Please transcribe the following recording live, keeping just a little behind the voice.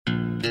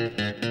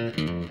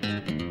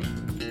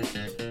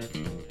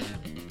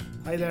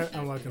Hi there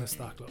and welcome to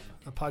Stock Club,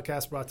 a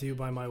podcast brought to you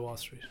by My Wall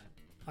Street.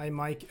 I'm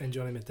Mike and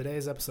joining me in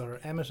today's episode are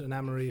Emmett and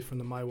Anne-Marie from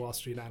the My Wall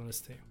Street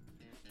analyst team.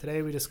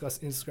 Today we discuss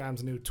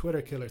Instagram's new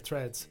Twitter killer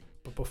Threads,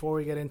 but before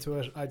we get into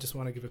it, I just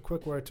want to give a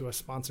quick word to our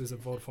sponsors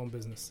at Vodafone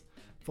Business.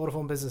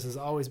 Vodafone Business has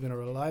always been a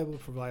reliable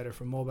provider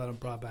for mobile and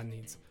broadband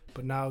needs,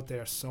 but now they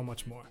are so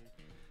much more.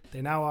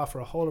 They now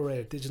offer a whole array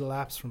of digital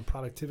apps from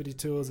productivity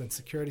tools and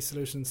security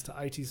solutions to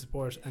IT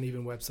support and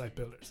even website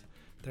builders.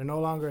 They're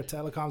no longer a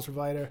telecoms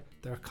provider,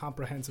 they're a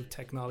comprehensive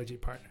technology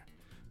partner.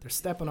 They're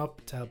stepping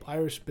up to help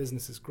Irish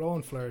businesses grow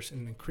and flourish in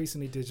an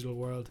increasingly digital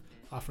world,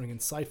 offering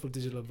insightful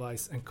digital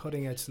advice and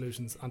cutting-edge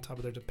solutions on top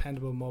of their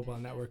dependable mobile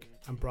network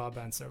and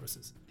broadband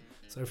services.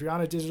 So if you're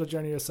on a digital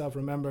journey yourself,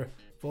 remember,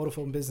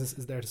 Vodafone Business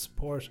is there to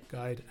support,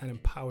 guide and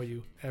empower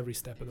you every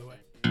step of the way.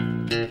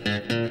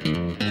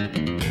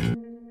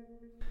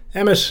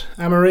 Emmett,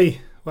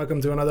 Anne-Marie,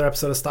 welcome to another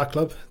episode of Stock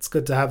Club. It's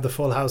good to have the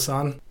full house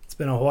on. It's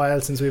been a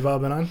while since we've all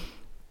been on.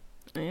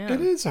 Yeah.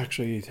 It is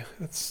actually.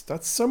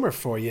 That's summer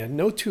for you.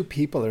 No two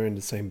people are in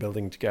the same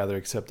building together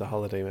except the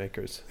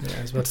holidaymakers. Yeah,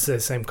 I was about to say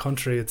same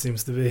country it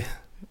seems to be.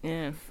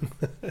 Yeah.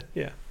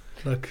 Yeah.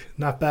 Look,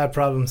 not bad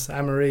problems.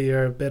 Anne-Marie,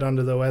 you're a bit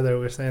under the weather.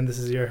 We're saying this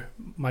is your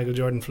Michael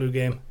Jordan flu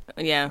game.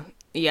 Yeah.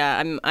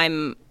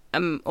 I'm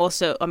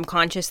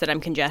conscious that I'm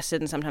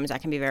congested and sometimes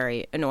that can be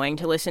very annoying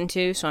to listen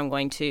to, so I'm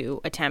going to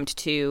attempt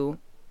to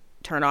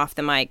turn off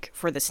the mic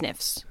for the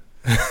sniffs.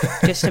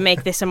 Just to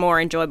make this a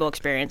more enjoyable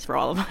experience for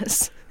all of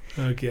us.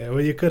 Okay,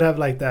 well you could have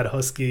like that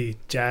husky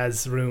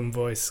jazz room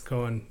voice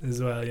going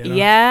as well, you know?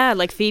 Yeah,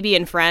 like Phoebe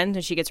in Friends,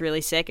 and she gets really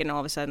sick and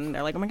all of a sudden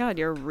they're like, oh my god,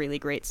 you're a really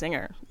great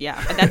singer.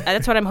 Yeah,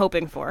 that's what I'm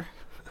hoping for.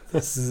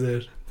 This is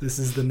it. This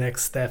is the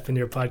next step in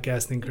your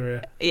podcasting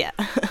career. Yeah.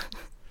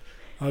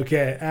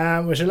 Okay,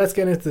 well sure, let's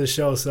get into the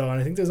show. So, and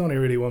I think there's only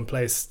really one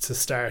place to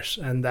start,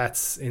 and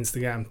that's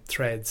Instagram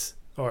Threads,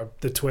 or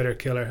the Twitter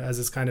killer as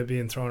it's kind of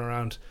being thrown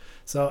around.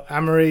 So,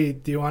 Anne-Marie,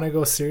 do you want to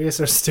go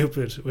serious or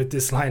stupid with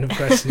this line of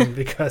questioning?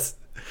 Because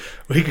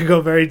we could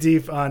go very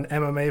deep on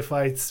MMA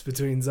fights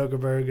between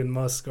Zuckerberg and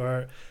Musk,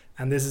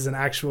 and this is an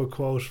actual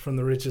quote from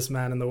the richest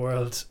man in the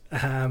world,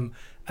 a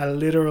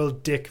literal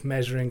dick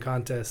measuring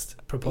contest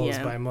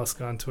proposed by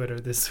Musk on Twitter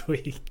this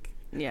week.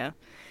 Yeah.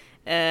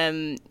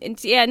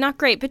 Not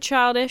great, but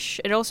childish.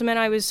 It also meant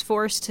I was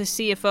forced to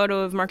see a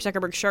photo of Mark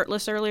Zuckerberg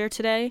shirtless earlier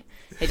today.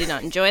 I did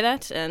not enjoy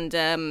that. And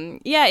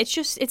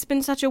it's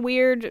been such a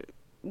weird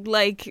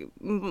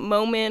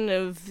moment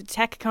of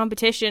tech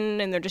competition,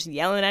 and they're just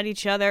yelling at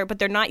each other, but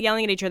they're not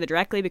yelling at each other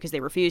directly because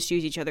they refuse to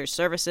use each other's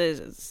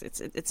services.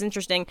 It's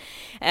interesting.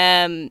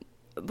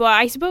 But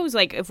I suppose,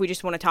 if we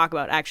just want to talk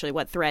about actually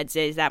what Threads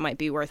is, that might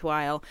be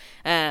worthwhile.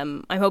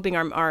 I'm hoping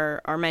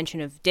our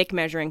mention of dick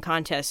measuring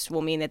contests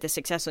will mean that this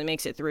successfully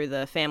makes it through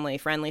the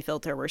family-friendly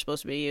filter we're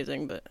supposed to be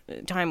using, but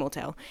time will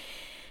tell.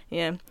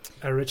 Yeah.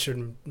 A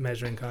Richard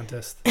measuring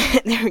contest.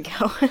 There we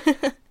go.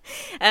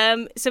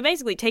 So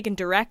basically taken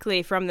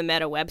directly from the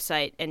Meta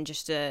website, and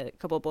just a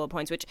couple of bullet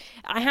points, which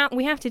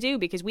we have to do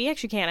because we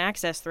actually can't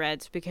access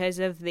Threads because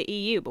of the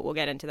EU, but we'll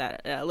get into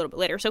that a little bit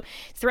later. So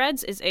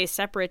Threads is a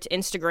separate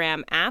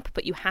Instagram app,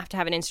 but you have to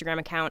have an Instagram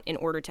account in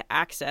order to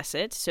access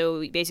it.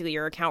 So basically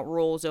your account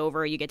rolls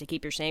over, you get to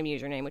keep your same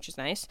username, which is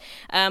nice.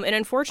 An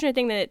unfortunate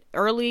thing that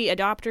early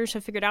adopters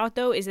have figured out,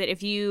 though, is that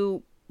if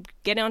you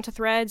get onto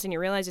Threads and you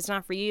realize it's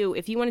not for you,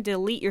 if you want to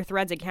delete your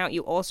Threads account,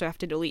 you also have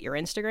to delete your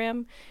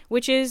Instagram,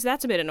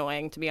 that's a bit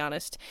annoying, to be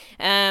honest.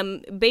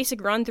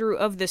 Basic run through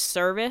of the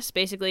service.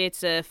 Basically,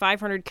 it's a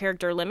 500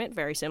 character limit,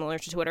 very similar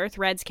to Twitter.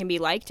 Threads can be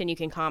liked and you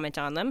can comment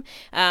on them.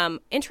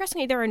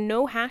 Interestingly, there are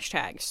no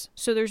hashtags,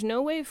 so there's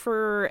no way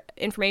for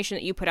information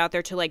that you put out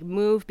there to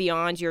move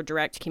beyond your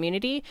direct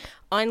community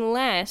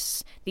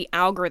unless the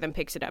algorithm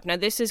picks it up. Now,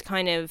 this is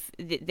kind of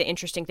the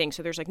interesting thing.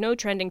 So there's no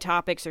trending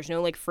topics, there's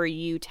no for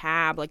you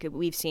tab like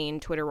we've seen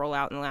Twitter roll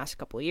out in the last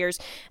couple of years.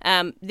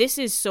 This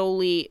is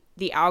solely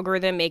the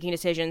algorithm making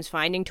decisions,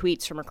 finding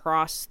tweets from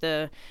across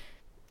the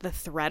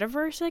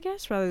Threadiverse, I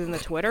guess, rather than the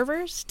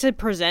Twitterverse to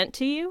present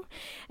to you.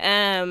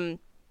 And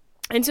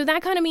so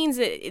that kind of means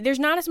that there's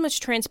not as much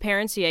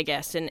transparency, I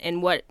guess,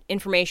 in what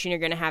information you're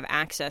going to have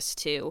access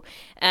to.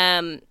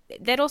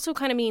 That also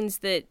kind of means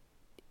that,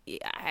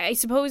 I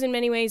suppose in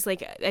many ways,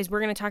 as we're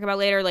going to talk about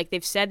later,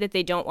 they've said that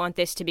they don't want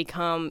this to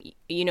become,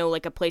 a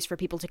place for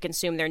people to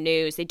consume their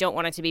news. They don't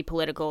want it to be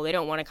political. They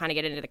don't want to kind of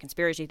get into the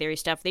conspiracy theory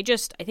stuff. I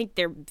think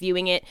they're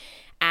viewing it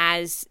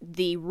as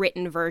the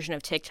written version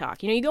of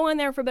TikTok. You go in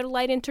there for a bit of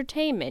light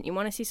entertainment. You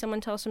want to see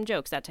someone tell some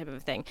jokes, that type of a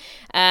thing.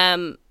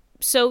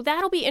 So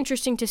that'll be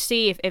interesting to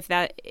see if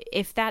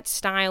that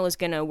style is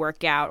going to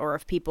work out, or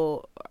if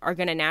people are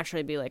going to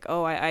naturally be like,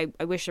 oh, I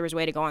wish there was a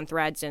way to go on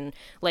Threads and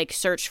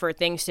search for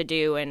things to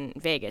do in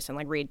Vegas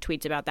and read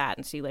tweets about that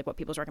and see what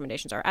people's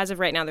recommendations are. As of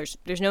right now,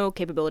 there's no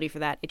capability for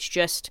that. It's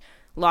just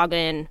log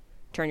in,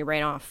 turn your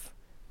brain off,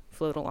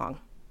 float along.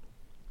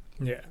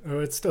 Yeah,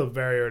 it's still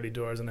very early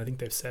doors, and I think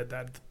they've said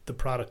that the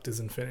product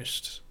isn't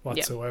finished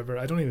whatsoever.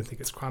 I don't even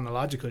think it's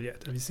chronological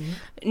yet. Have you seen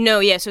it?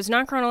 No, yeah, so it's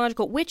not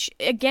chronological, which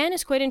again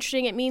is quite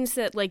interesting. It means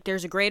that like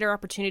there's a greater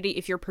opportunity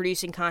if you're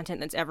producing content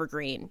that's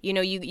evergreen. You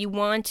know, you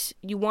want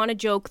a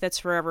joke that's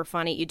forever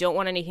funny. You don't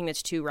want anything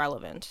that's too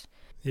relevant.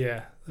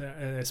 Yeah,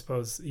 and I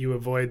suppose you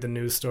avoid the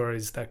news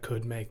stories that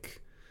could make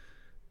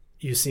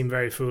you seem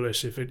very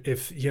foolish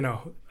if you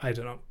know, I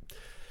don't know.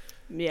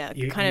 Yeah,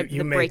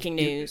 the breaking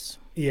news.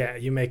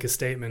 You make a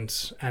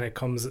statement and it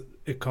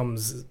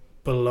comes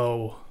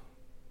below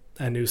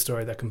a news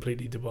story that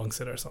completely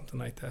debunks it or something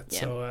like that. Yeah.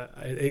 So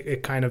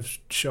it kind of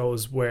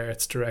shows where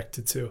it's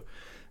directed to.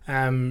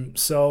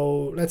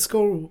 So let's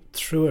go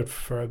through it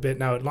for a bit.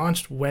 Now, it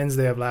launched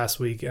Wednesday of last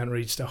week and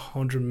reached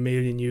 100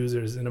 million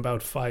users in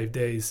about 5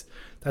 days.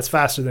 That's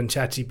faster than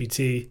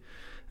ChatGPT,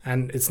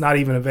 and it's not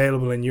even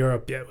available in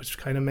Europe yet, which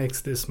kind of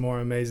makes this more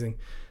amazing.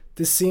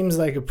 This seems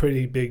like a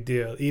pretty big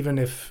deal, even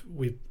if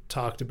we've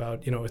talked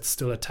about, you know, it's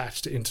still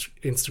attached to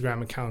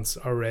Instagram accounts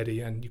already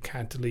and you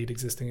can't delete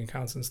existing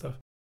accounts and stuff.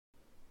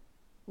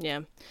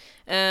 Yeah.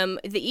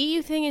 The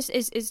EU thing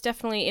is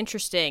definitely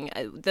interesting.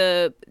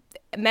 The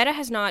Meta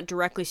has not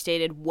directly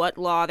stated what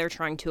law they're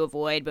trying to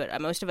avoid, but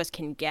most of us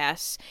can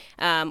guess,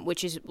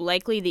 which is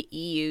likely the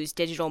EU's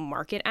Digital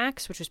Market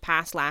Act, which was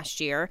passed last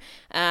year.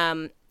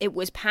 It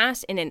was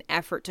passed in an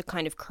effort to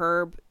kind of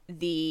curb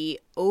the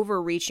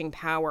overreaching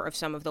power of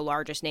some of the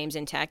largest names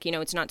in tech. You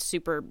know, it's not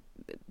super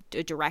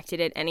directed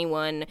at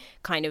anyone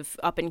kind of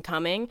up and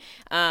coming.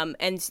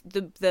 And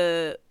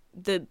the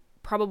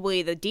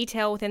probably the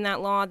detail within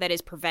that law that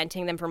is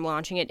preventing them from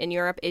launching it in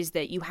Europe is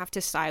that you have to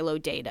silo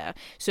data.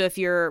 So if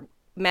you're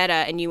Meta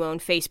and you own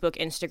Facebook,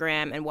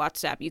 Instagram, and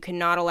WhatsApp, you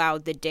cannot allow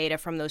the data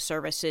from those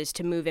services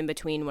to move in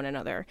between one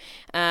another.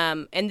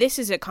 And this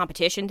is a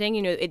competition thing.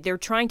 You know, they're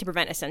trying to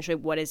prevent essentially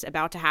what is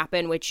about to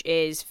happen, which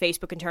is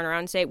Facebook can turn around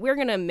and say, we're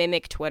going to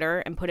mimic Twitter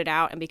and put it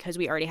out. And because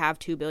we already have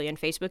 2 billion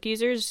Facebook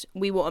users,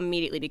 we will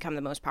immediately become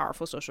the most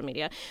powerful social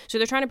media. So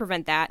they're trying to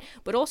prevent that.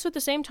 But also at the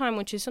same time,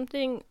 which is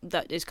something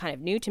that is kind of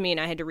new to me and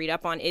I had to read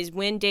up on, is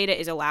when data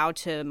is allowed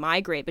to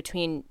migrate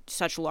between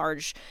such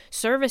large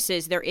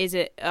services, there is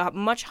a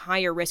much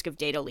higher risk of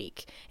data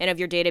leak and of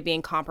your data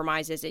being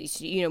compromised as it's,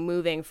 you know,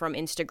 moving from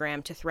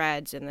Instagram to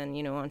Threads and then,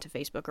 you know, onto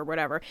Facebook or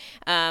whatever.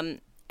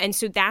 And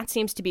so that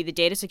seems to be the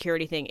data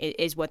security thing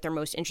is what they're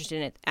most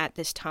interested in at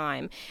this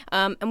time.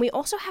 And we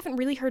also haven't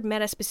really heard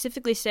Meta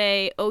specifically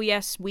say, oh,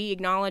 yes, we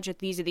acknowledge that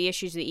these are the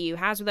issues the EU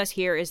has with us.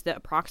 Here is the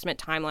approximate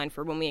timeline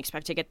for when we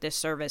expect to get this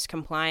service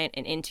compliant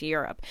and into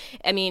Europe.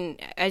 I mean,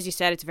 as you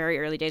said, it's very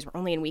early days. We're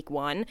only in week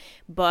 1.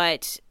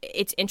 But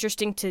it's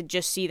interesting to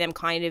just see them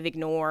kind of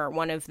ignore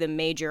one of the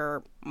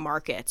major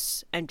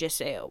markets and just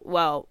say,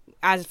 well,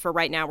 as for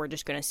right now, we're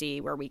just going to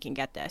see where we can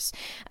get this.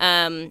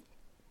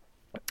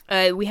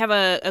 We have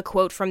a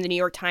quote from the New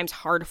York Times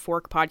Hard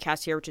Fork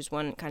podcast here, which is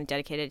one kind of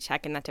dedicated to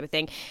tech and that type of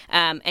thing.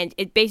 And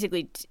it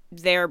basically,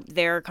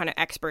 their kind of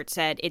expert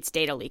said it's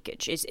data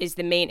leakage is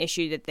the main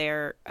issue that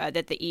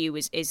that the EU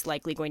is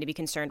likely going to be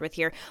concerned with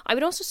here. I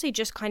would also say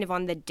just kind of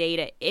on the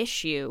data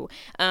issue,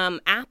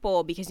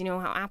 Apple, because you know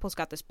how Apple's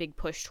got this big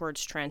push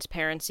towards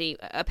transparency.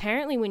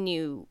 Apparently, when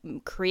you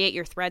create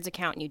your Threads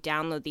account and you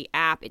download the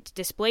app, it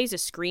displays a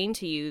screen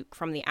to you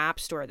from the App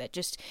Store that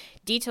just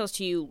details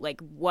to you like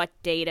what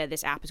data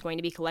this app is going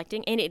to be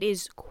collecting, and it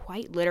is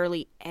quite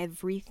literally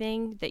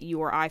everything that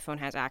your iPhone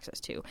has access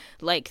to.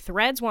 Like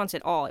Threads wants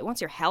it all. It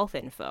wants your health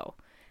info.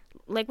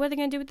 Like, what are they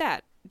going to do with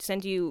that?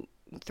 Send you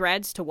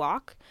threads to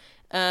walk?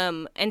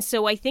 And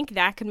so I think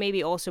that could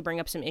maybe also bring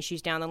up some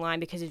issues down the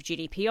line because of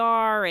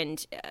GDPR,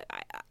 and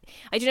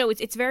I don't know.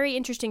 It's very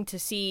interesting to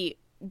see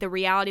the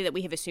reality that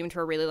we have assumed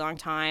for a really long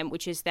time,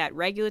 which is that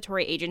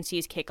regulatory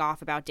agencies kick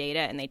off about data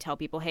and they tell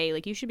people, hey,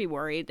 like, you should be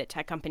worried that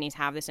tech companies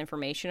have this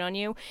information on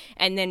you.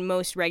 And then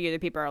most regular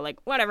people are like,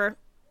 whatever,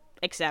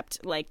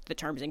 except like the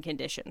terms and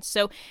conditions.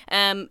 So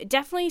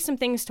definitely some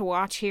things to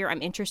watch here.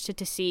 I'm interested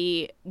to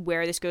see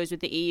where this goes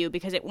with the EU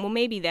because it will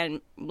maybe then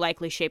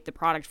likely shape the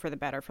product for the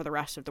better for the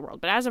rest of the world.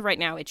 But as of right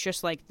now, it's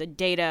just like the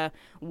data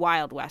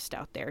Wild West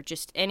out there.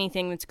 Just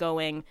anything that's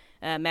going,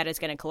 Meta's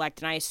going to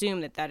collect. And I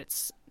assume that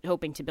it's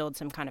hoping to build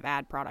some kind of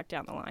ad product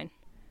down the line.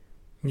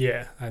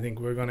 Yeah, I think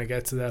we're going to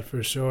get to that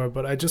for sure.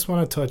 But I just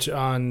want to touch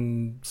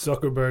on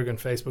Zuckerberg and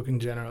Facebook in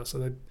general. So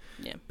they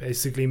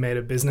basically made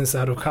a business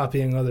out of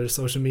copying other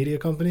social media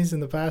companies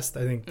in the past.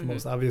 I think the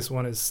most obvious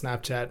one is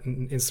Snapchat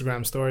and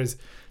Instagram stories.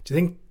 Do you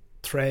think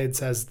Threads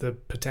has the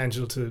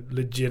potential to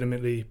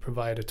legitimately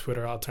provide a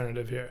Twitter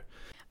alternative here?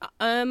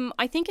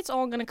 I think it's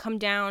all going to come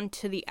down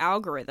to the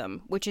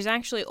algorithm, which is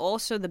actually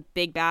also the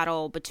big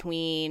battle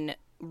between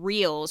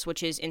Reels,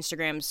 which is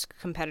Instagram's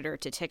competitor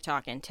to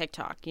TikTok, and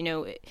TikTok. You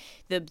know,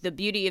 the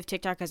beauty of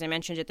TikTok, as I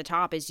mentioned at the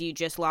top, is you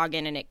just log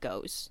in and it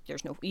goes.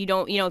 There's no, you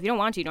don't, you know, if you don't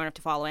want to, you don't have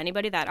to follow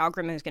anybody. That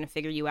algorithm is going to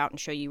figure you out and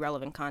show you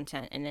relevant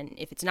content. And then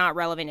if it's not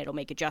relevant, it'll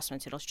make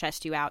adjustments. It'll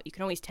test you out. You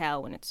can always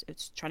tell when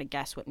it's trying to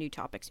guess what new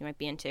topics you might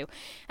be into.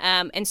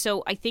 And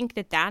so I think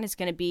that is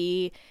going to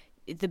be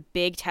the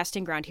big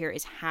testing ground here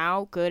is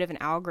how good of an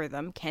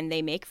algorithm can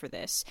they make for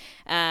this.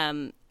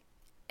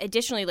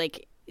 Additionally,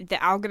 like,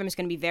 the algorithm is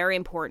going to be very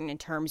important in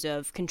terms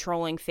of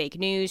controlling fake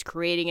news,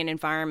 creating an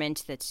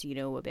environment that's, you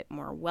know, a bit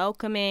more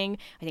welcoming.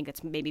 I think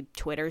that's maybe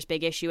Twitter's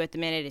big issue at the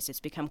minute, is it's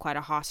become quite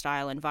a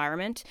hostile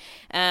environment.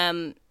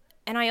 And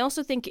I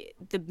also think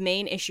the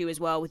main issue as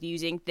well with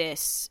using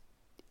this,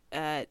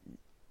 I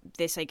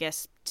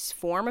guess,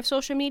 form of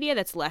social media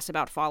that's less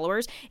about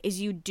followers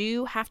is you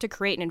do have to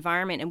create an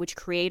environment in which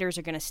creators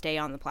are going to stay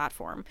on the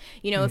platform.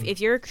 You know, if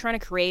you're trying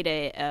to create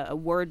a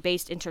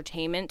word-based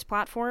entertainment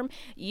platform,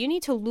 you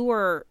need to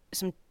lure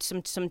some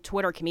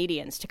Twitter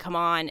comedians to come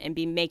on and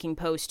be making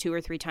posts 2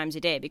 or 3 times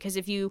a day, because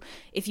if you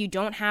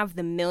don't have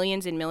the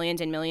millions and millions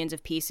and millions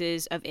of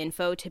pieces of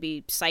info to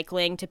be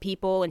cycling to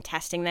people and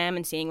testing them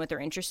and seeing what they're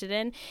interested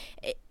in,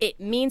 it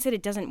means that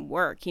it doesn't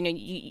work. You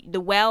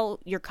know,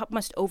 your cup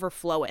must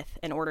overfloweth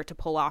in order to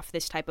pull off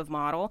this type of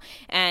model.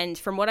 And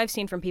from what I've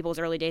seen from people's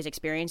early days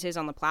experiences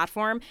on the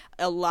platform,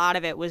 a lot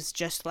of it was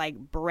just like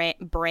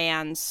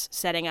brands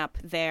setting up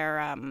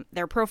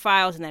their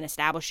profiles and then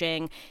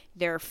establishing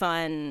their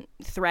fun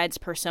Threads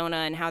persona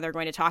and how they're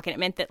going to talk. And it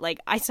meant that, like,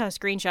 I saw a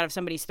screenshot of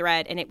somebody's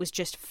thread and it was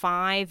just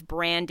 5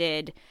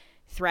 branded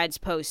Threads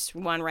posts,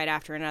 one right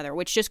after another,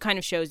 which just kind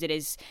of shows it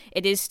is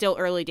still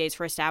early days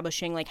for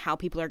establishing like how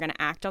people are going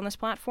to act on this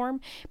platform,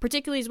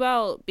 particularly as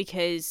well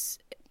because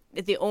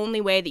the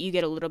only way that you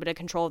get a little bit of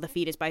control of the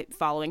feed is by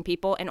following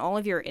people, and all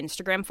of your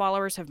Instagram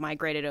followers have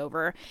migrated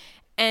over.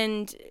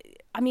 And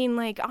I mean,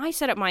 like, I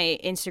set up my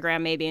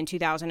Instagram maybe in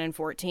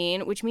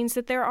 2014, which means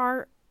that there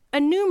are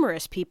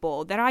numerous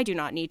people that I do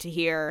not need to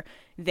hear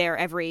their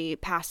every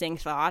passing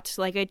thought.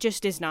 Like, it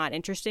just is not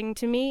interesting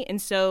to me. And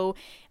so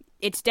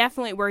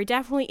we're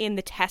definitely in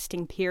the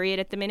testing period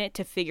at the minute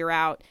to figure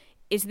out,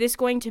 is this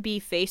going to be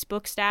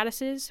Facebook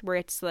statuses where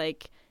it's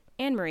like,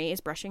 Anne-Marie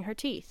is brushing her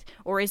teeth?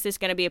 Or is this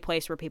going to be a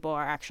place where people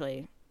are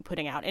actually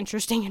putting out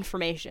interesting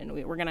information?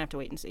 We're going to have to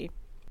wait and see.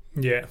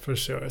 Yeah, for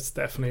sure. It's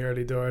definitely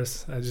early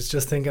doors. I was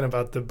just thinking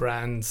about the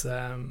brands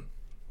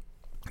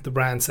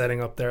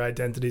setting up their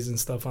identities and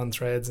stuff on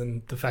Threads,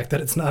 and the fact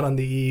that it's not on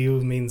the EU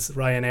means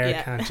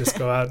Ryanair can't just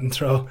go out and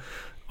throw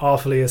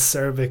awfully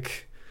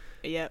acerbic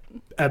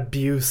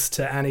abuse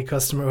to any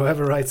customer,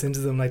 whoever writes into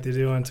them, like they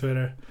do on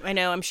Twitter. I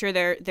know. I'm sure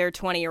their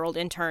 20-year-old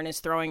intern is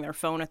throwing their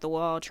phone at the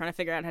wall trying to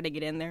figure out how to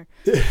get in there.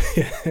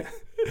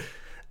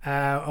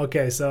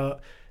 Okay, so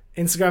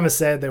Instagram has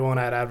said they won't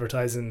add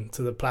advertising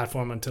to the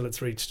platform until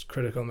it's reached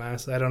critical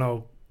mass. I don't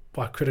know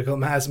what critical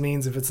mass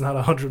means if it's not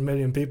 100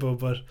 million people,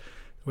 but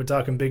we're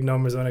talking big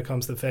numbers when it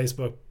comes to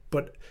Facebook.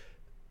 But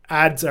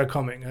ads are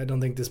coming. I don't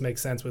think this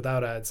makes sense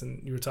without ads.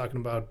 And you were talking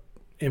about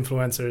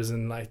influencers,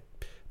 and like,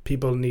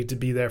 people need to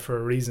be there for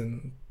a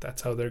reason.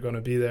 That's how they're going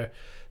to be there.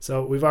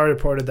 So we've already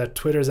reported that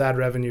Twitter's ad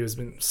revenue has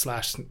been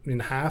slashed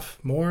in half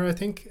more, I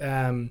think.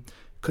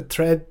 Could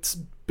Threads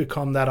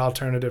become that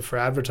alternative for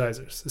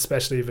advertisers,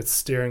 especially if it's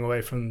steering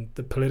away from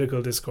the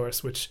political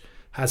discourse, which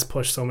has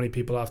pushed so many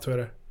people off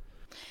Twitter?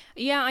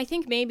 Yeah, I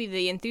think maybe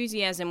the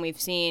enthusiasm we've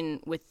seen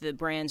with the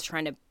brands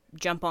trying to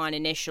jump on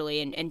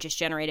initially and just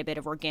generate a bit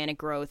of organic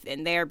growth,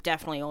 and they're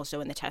definitely also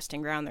in the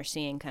testing ground. They're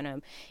seeing kind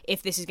of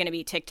if this is going to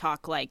be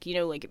TikTok, like, you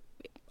know, like,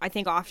 I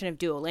think often of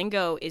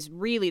Duolingo is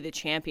really the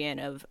champion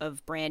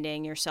of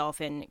branding yourself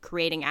and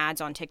creating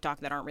ads on TikTok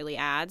that aren't really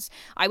ads.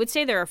 I would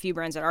say there are a few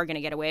brands that are going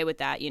to get away with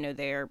that. You know,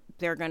 they're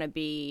going to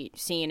be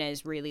seen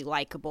as really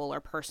likable or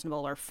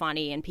personable or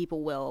funny, and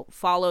people will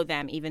follow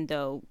them even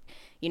though,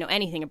 you know,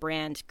 anything a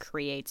brand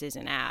creates is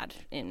an ad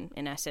in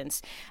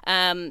essence.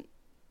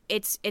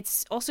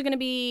 It's also going to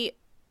be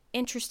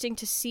interesting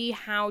to see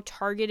how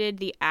targeted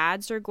the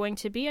ads are going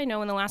to be. I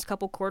know in the last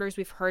couple quarters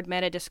we've heard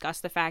Meta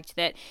discuss the fact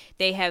that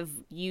they have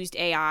used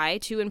AI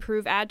to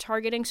improve ad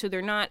targeting, so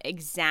they're not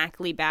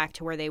exactly back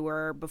to where they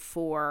were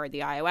before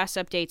the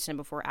iOS updates and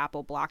before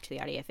Apple blocked the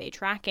IDFA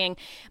tracking.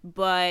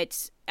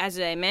 But as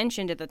I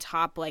mentioned at the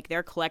top, like,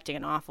 they're collecting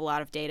an awful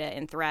lot of data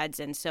in Threads,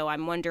 and so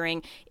I'm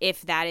wondering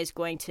if that is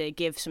going to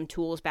give some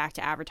tools back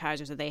to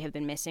advertisers that they have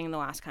been missing in the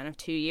last kind of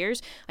 2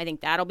 years. I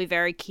think that'll be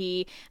very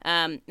key.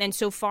 And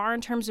so far,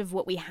 in terms of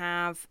what we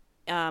have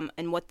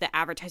and what the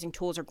advertising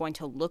tools are going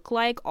to look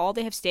like, all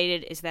they have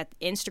stated is that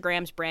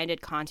Instagram's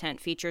branded content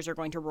features are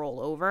going to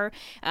roll over,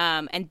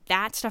 and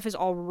that stuff is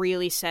all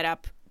really set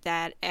up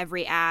that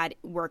every ad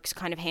works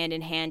kind of hand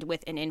in hand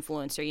with an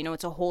influencer. You know,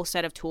 it's a whole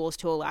set of tools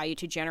to allow you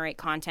to generate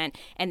content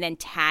and then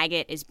tag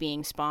it as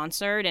being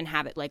sponsored and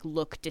have it like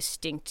look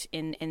distinct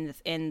in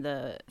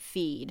the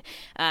feed.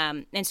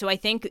 And so I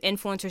think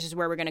influencers is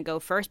where we're going to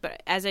go first.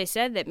 But as I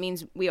said, that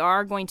means we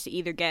are going to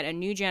either get a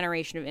new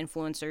generation of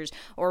influencers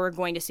or we're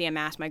going to see a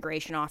mass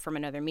migration off from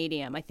another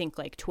medium. I think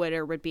like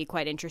Twitter would be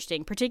quite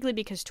interesting, particularly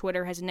because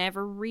Twitter has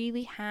never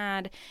really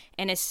had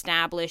an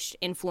established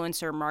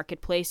influencer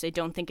marketplace. I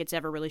don't think it's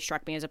ever really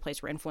struck me as a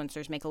place where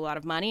influencers make a lot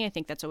of money. I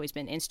think that's always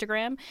been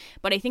Instagram.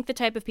 But I think the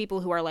type of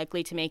people who are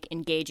likely to make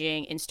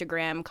engaging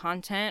Instagram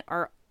content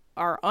are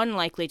are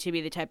unlikely to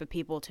be the type of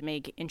people to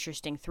make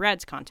interesting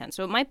Threads content.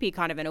 So it might be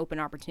kind of an open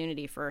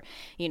opportunity for,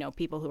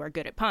 people who are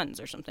good at puns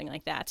or something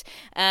like that.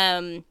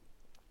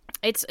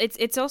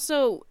 It's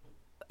also,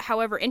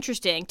 however,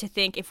 interesting to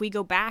think if we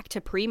go back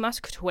to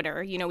pre-Musk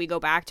Twitter, we go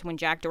back to when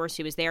Jack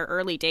Dorsey was there,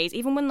 early days,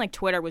 even when like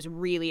Twitter was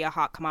really a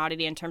hot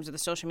commodity in terms of the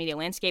social media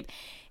landscape.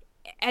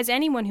 As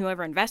anyone who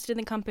ever invested in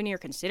the company or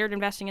considered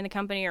investing in the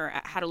company or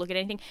how to look at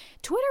anything,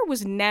 Twitter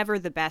was never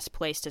the best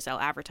place to sell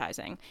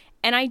advertising.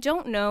 And I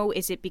don't know,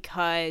 is it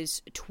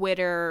because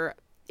Twitter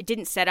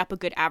didn't set up a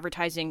good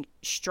advertising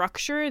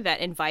structure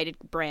that invited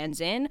brands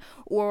in,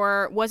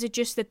 or was it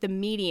just that the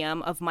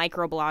medium of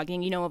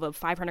microblogging, of a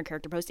 500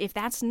 character post, if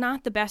that's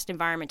not the best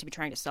environment to be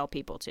trying to sell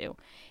people to?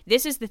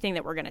 This is the thing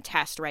that we're going to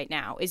test right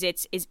now.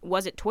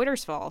 Was it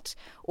Twitter's fault,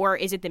 or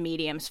is it the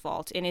medium's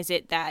fault? And is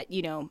it that,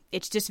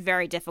 it's just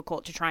very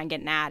difficult to try and get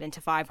an ad into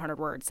 500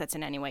 words that's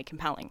in any way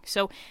compelling?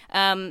 So,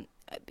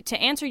 to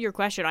answer your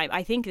question,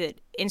 I think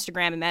that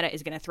Instagram and Meta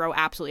is going to throw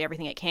absolutely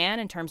everything it can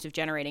in terms of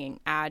generating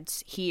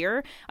ads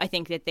here. I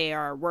think that they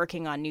are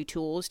working on new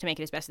tools to make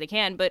it as best as they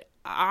can. But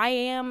I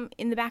am,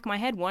 in the back of my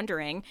head,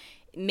 wondering,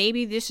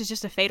 maybe this is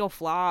just a fatal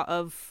flaw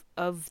of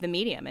the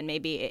medium. And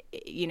maybe,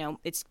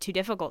 it's too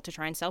difficult to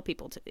try and sell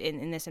people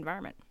in this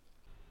environment.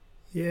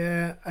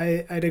 Yeah,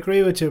 I'd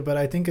agree with you, but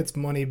I think it's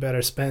money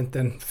better spent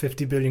than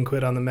 50 billion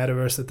quid on the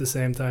metaverse at the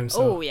same time.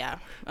 So Oh yeah.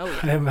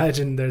 I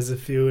imagine there's a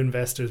few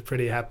investors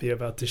pretty happy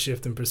about the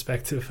shift in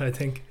perspective, I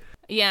think.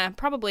 Yeah,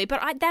 probably.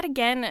 But that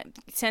again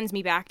sends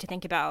me back to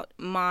think about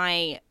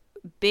my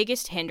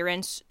biggest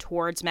hindrance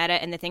towards Meta,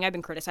 and the thing I've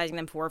been criticizing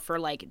them for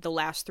like the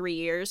last 3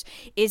 years,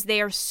 is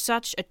they are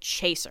such a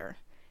chaser.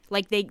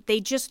 Like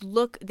they just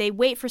they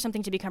wait for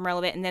something to become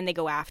relevant and then they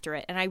go after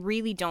it. And I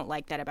really don't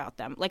like that about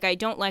them. Like, I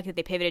don't like that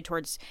they pivoted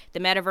towards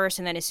the metaverse,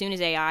 and then as soon as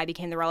AI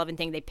became the relevant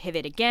thing, they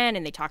pivot again,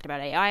 and they talked about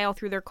AI all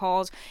through their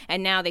calls.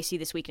 And now they see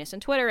this weakness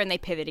in Twitter and they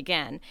pivot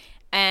again.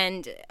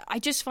 And I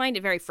just find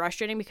it very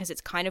frustrating because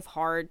it's kind of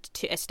hard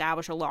to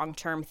establish a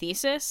long-term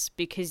thesis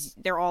because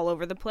they're all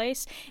over the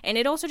place. And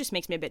it also just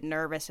makes me a bit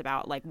nervous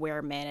about like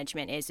where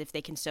management is, if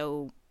they can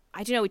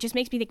I don't know, it just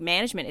makes me think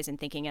management isn't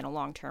thinking in a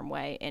long-term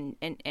way and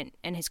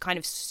has kind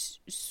of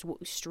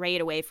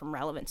strayed away from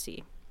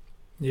relevancy.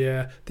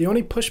 Yeah. The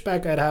only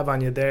pushback I'd have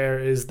on you there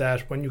is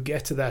that when you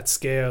get to that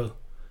scale,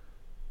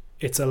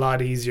 it's a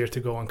lot easier to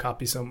go and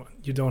copy someone.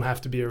 You don't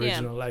have to be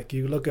original. Yeah. Like,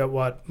 you look at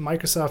what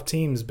Microsoft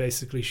Teams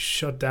basically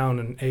shut down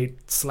and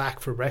ate Slack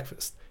for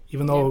breakfast,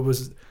 even though it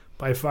was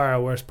by far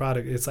a worse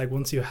product. It's like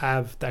once you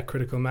have that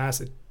critical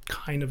mass, it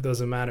kind of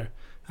doesn't matter.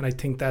 And I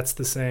think that's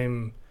the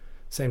same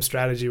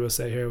strategy we'll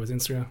say here with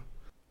Instagram.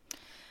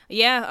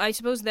 Yeah, I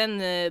suppose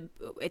then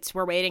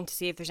we're waiting to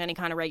see if there's any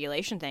kind of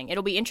regulation thing.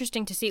 It'll be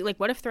interesting to see, like,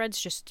 what if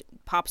Threads just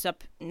pops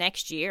up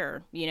next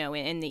year,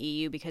 in the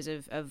EU because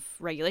of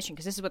regulation?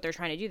 Because this is what they're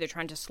trying to do. They're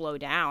trying to slow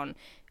down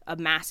a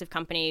massive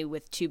company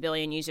with 2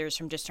 billion users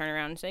from just turning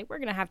around and say, we're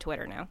going to have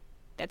Twitter now.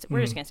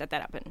 We're just going to set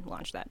that up and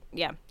launch that.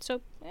 Yeah,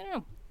 so, I don't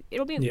know.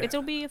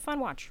 It'll be a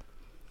fun watch.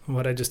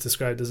 What I just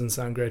described doesn't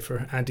sound great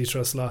for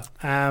antitrust law.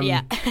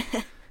 Yeah.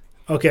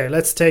 Okay,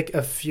 let's take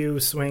a few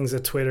swings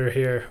at Twitter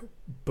here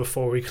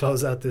before we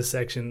close out this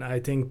section. I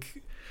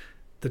think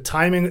the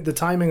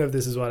timing of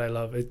this is what I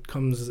love. It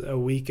comes a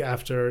week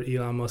after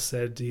Elon Musk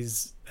said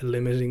he's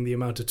limiting the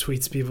amount of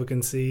tweets people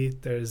can see.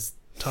 There's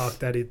talk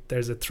that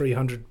there's a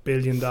 $300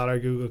 billion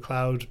Google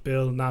Cloud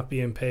bill not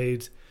being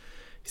paid.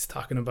 He's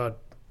talking about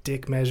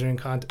Richard measuring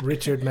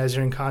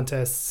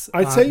contests.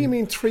 I'd say you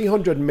mean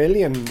 300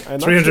 million.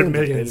 300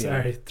 million,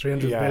 sorry.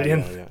 300 billion.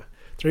 Yeah.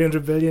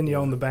 300 billion, you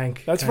own the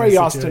bank. That's very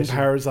Austin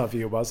Powers of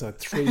you, wasn't it?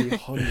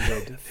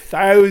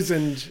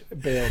 300,000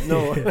 bill.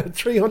 No,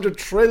 300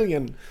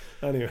 trillion.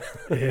 Anyway.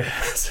 Yeah,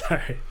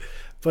 sorry.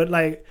 But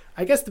like,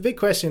 I guess the big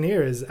question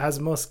here is, has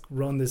Musk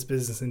run this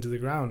business into the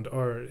ground,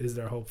 or is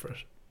there hope for it?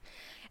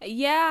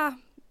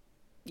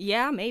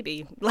 Yeah,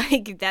 maybe.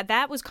 Like,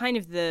 that was kind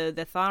of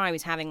the thought I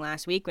was having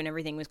last week when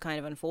everything was kind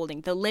of unfolding.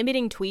 The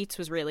limiting tweets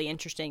was really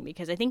interesting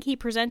because I think he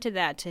presented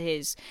that to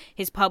his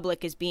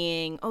public as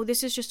being,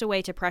 this is just a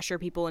way to pressure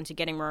people into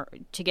getting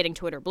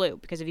Twitter Blue.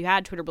 Because if you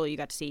had Twitter Blue, you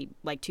got to see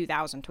like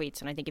 2,000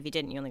 tweets, and I think if you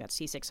didn't, you only got to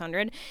see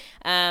 600.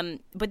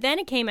 But then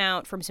it came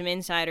out from some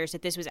insiders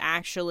that this was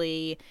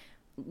actually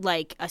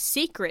like a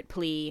secret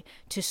plea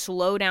to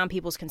slow down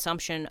people's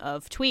consumption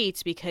of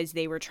tweets because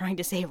they were trying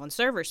to save on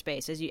server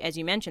space. As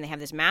you mentioned, they have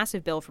this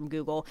massive bill from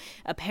Google.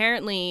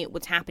 Apparently,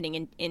 what's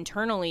happening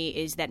internally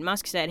is that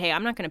Musk said, hey,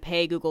 I'm not going to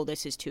pay Google.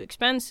 This is too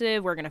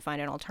expensive. We're going to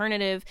find an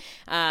alternative.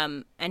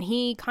 And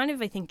he kind of,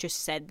 I think,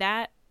 just said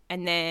that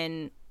and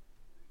then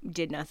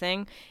did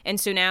nothing. And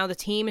so now the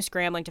team is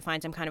scrambling to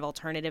find some kind of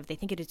alternative. They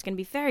think it's going to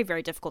be very,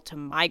 very difficult to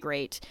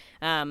migrate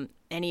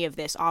any of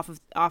this off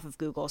of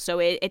Google. So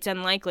it's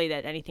unlikely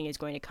that anything is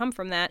going to come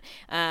from that.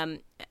 And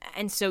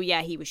so,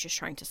 yeah, he was just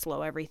trying to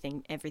slow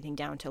everything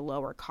down to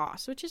lower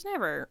costs, which is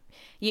never,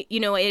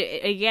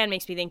 it again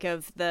makes me think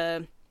of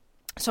the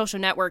Social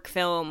Network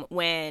film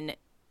when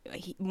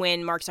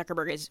when Mark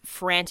Zuckerberg is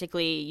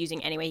frantically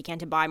using any way he can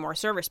to buy more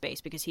server space,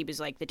 because he was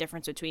like, the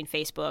difference between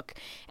Facebook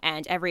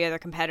and every other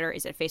competitor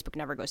is that Facebook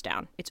never goes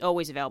down. It's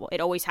always available. It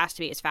always has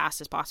to be as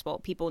fast as possible.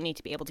 People need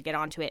to be able to get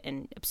onto it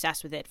and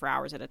obsess with it for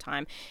hours at a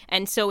time.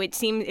 And so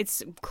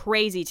it's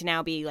crazy to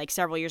now be like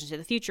several years into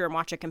the future and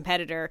watch a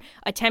competitor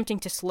attempting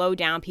to slow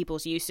down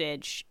people's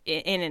usage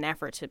in an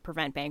effort to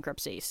prevent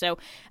bankruptcy. So,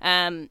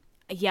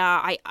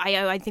 yeah,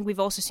 I think we've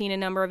also seen a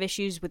number of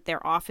issues with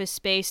their office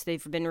space.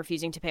 They've been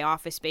refusing to pay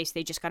office space.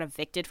 They just got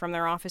evicted from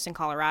their office in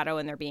Colorado,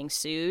 and they're being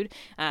sued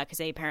because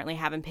they apparently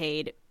haven't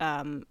paid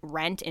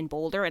rent in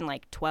Boulder in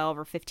like 12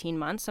 or 15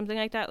 months, something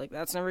like that. Like,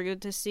 that's never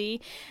good to see.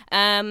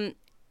 And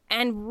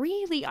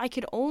really, I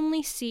could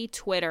only see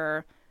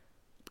Twitter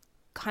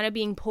kind of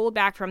being pulled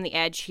back from the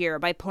edge here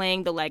by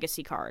playing the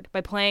legacy card,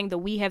 by playing the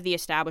we have the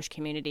established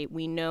community.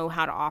 We know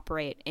how to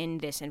operate in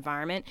this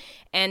environment.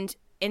 And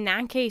in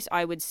that case,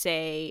 I would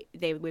say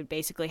they would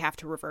basically have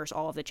to reverse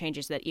all of the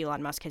changes that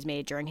Elon Musk has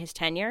made during his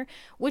tenure,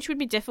 which would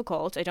be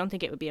difficult. I don't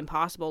think it would be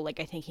impossible.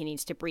 Like, I think he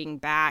needs to bring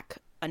back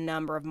a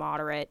number of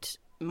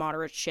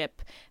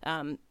moderate-ship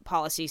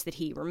policies that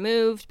he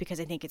removed, because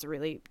I think it's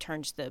really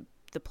turns the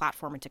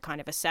platform into kind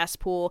of a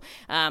cesspool.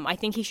 I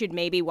think he should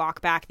maybe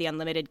walk back the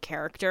unlimited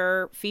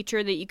character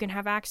feature that you can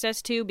have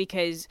access to,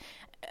 because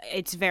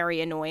it's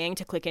very annoying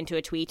to click into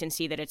a tweet and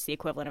see that it's the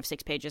equivalent of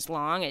 6 pages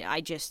long.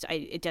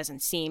 It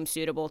doesn't seem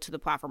suitable to the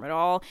platform at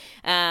all.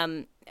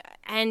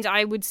 And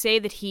I would say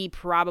that he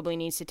probably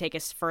needs to take a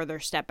further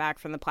step back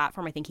from the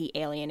platform. I think he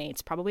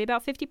alienates probably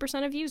about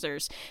 50% of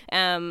users.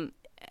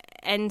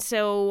 And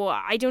so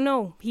I don't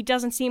know. He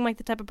doesn't seem like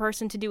the type of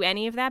person to do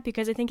any of that,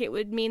 because I think it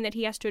would mean that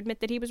he has to admit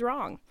that he was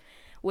wrong,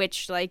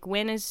 which, like,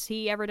 when has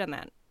he ever done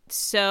that?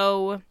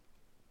 So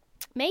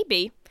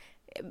maybe.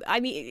 I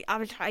mean,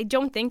 I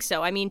don't think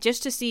so. I mean,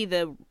 just to see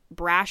the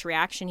brash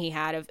reaction he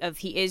had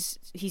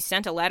he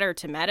sent a letter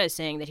to Meta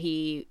saying that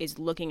he is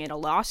looking at a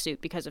lawsuit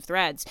because of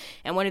Threads.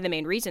 And one of the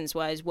main reasons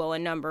was, well, a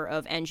number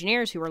of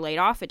engineers who were laid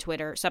off at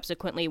Twitter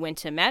subsequently went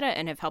to Meta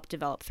and have helped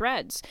develop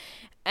Threads.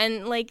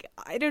 And, like,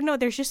 I don't know,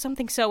 there's just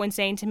something so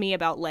insane to me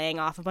about laying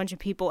off a bunch of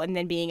people and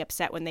then being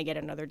upset when they get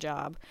another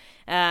job.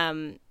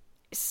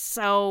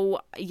 So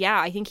yeah,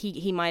 I think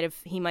he may have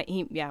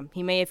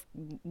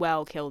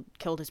well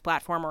killed his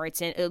platform, or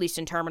it's at least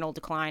in terminal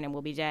decline and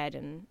will be dead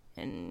in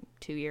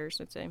 2 years,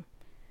 I'd say.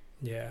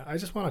 Yeah, I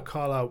just want to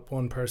call out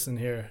one person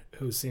here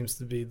who seems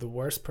to be the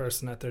worst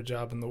person at their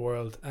job in the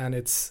world, and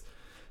it's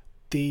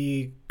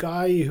the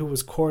guy who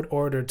was court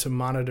ordered to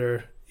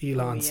monitor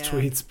Elon's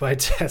tweets by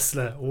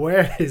Tesla.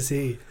 Where is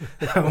he?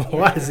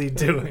 What is he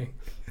doing?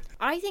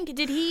 I think,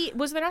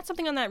 was there not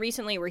something on that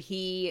recently where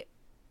he...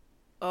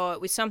 Oh,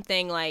 it was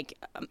something like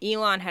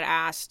Elon had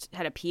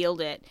appealed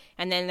it,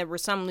 and then there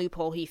was some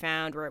loophole he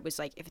found where it was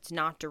like, if it's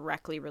not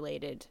directly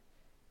related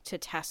to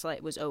Tesla,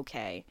 it was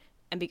okay.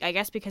 And I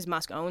guess because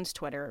Musk owns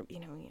Twitter,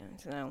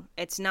 so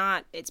it's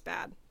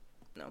bad.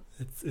 No,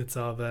 it's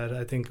all bad.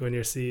 I think when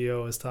your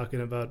CEO is talking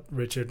about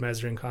Richard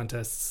measuring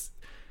contests,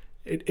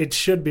 it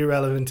should be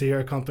relevant to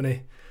your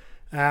company.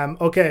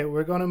 Okay,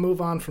 we're going to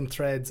move on from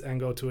Threads and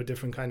go to a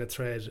different kind of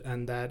thread,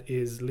 and that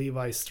is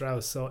Levi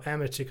Strauss. So,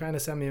 Emmett, you kind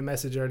of sent me a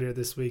message earlier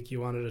this week.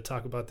 You wanted to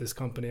talk about this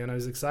company, and I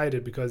was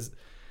excited because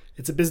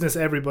it's a business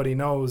everybody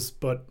knows,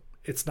 but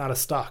it's not a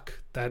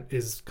stock that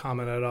is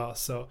common at all.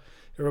 So,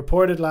 it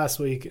reported last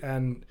week,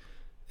 and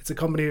it's a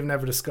company we've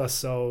never discussed,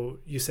 so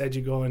you said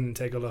you go in and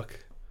take a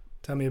look.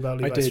 Tell me about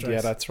Levi Strauss. I did,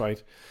 yeah, that's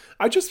right.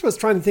 I just was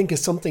trying to think of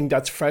something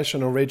that's fresh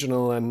and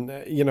original, and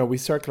we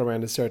circle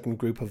around a certain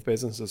group of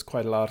businesses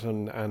quite a lot,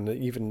 and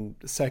even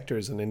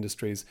sectors and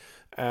industries,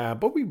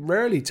 but we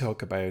rarely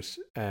talk about.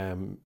 I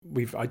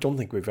don't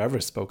think we've ever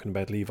spoken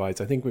about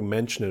Levi's. I think we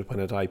mentioned it when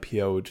it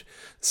IPO'd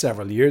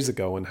several years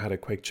ago and had a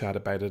quick chat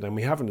about it, and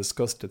we haven't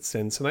discussed it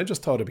since. And I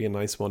just thought it'd be a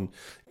nice one,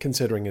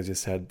 considering, as you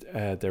said,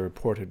 they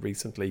reported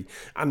recently.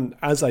 And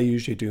as I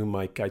usually do,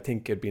 Mike, I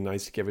think it'd be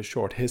nice to give a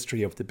short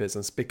history of the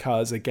business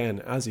because, again,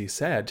 as you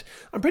said,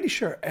 I'm pretty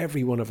sure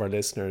every one of our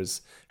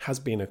listeners has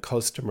been a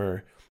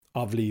customer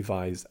of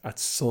Levi's at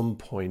some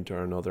point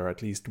or another,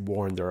 at least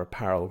worn their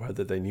apparel,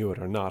 whether they knew it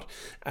or not.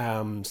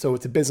 So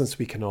it's a business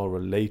we can all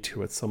relate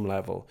to at some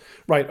level.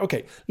 Right,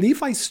 okay.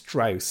 Levi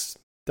Strauss,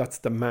 that's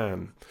the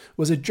man,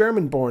 was a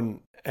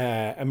German-born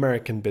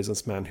American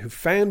businessman who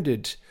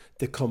founded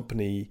the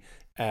company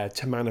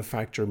to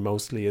manufacture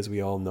mostly, as we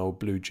all know,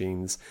 blue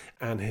jeans.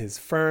 And his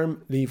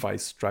firm, Levi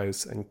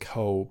Strauss &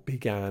 Co.,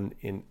 began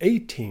in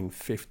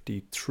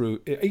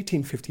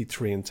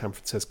 1853 in San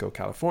Francisco,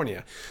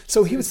 California.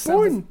 So he was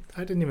born... I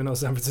didn't even know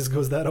San Francisco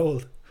was that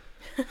old.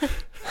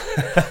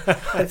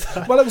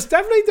 Well, it was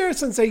definitely there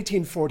since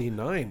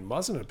 1849,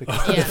 wasn't it?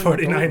 Because the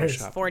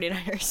 49ers.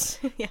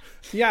 49ers.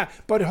 Yeah,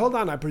 but hold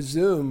on. I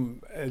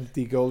presume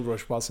the gold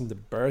rush wasn't the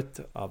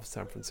birth of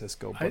San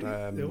Francisco, but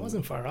it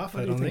wasn't far off.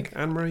 I don't think.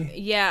 Anne-Marie?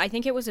 Yeah, I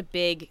think it was a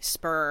big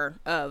spur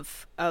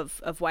of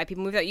why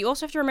people moved out. You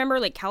also have to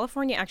remember, like,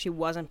 California actually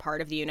wasn't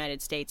part of the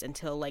United States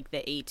until like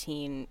the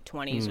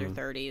 1820s or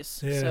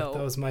 30s. Yeah, so,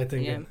 that was my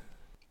thinking.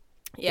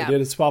 Yeah. They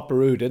did a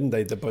swap-a-roo, didn't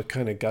they? But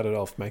kind of got it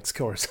off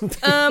Mexico or something.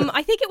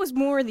 I think it was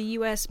more the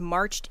U.S.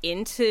 marched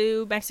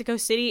into Mexico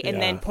City and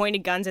then pointed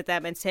guns at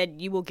them and said,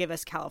 "You will give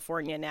us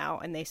California now."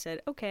 And they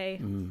said, "Okay,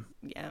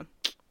 yeah,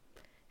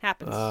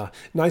 happens."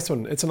 Nice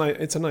one. It's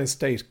a nice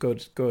state.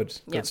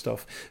 Good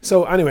stuff.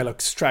 So anyway,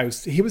 look,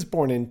 Strauss. He was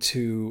born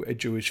into a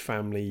Jewish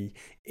family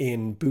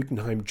in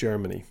Butenheim,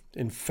 Germany,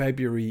 in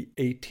February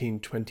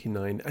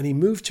 1829, and he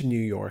moved to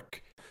New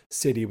York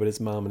City with his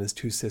mom and his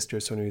two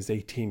sisters when he was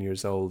 18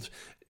 years old,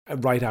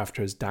 right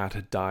after his dad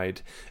had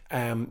died.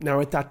 Now,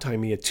 at that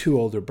time, he had two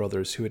older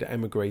brothers who had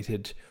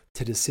emigrated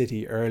to the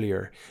city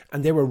earlier,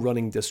 and they were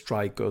running this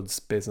dry goods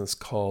business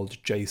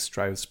called J.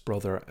 Strauss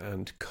Brother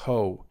and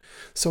Co.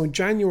 So in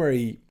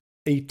January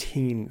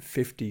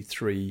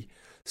 1853,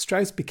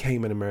 Strauss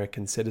became an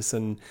American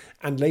citizen,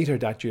 and later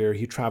that year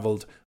he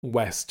travelled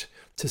west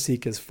to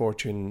seek his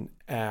fortune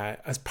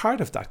as part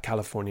of that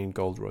Californian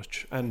gold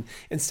rush. And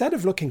instead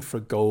of looking for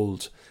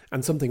gold,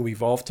 and something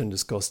we've often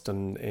discussed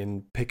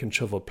in pick and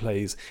shovel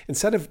plays,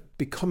 instead of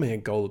becoming a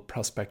gold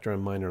prospector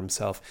and miner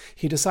himself,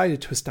 he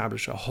decided to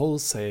establish a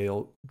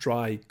wholesale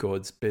dry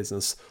goods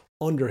business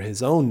under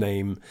his own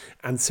name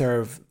and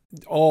serve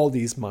all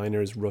these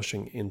miners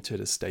rushing into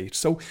the state.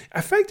 So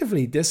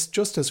effectively, this,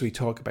 just as we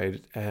talk about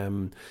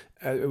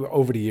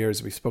over the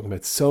years, we've spoken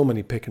about so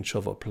many pick and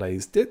shovel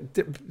plays.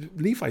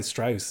 Levi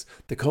Strauss,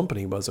 the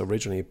company, was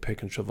originally a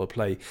pick and shovel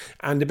play,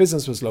 and the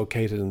business was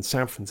located in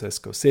San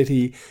Francisco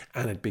City,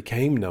 and it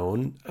became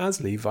known as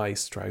Levi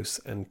Strauss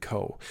and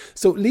Co.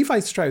 So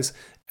Levi Strauss,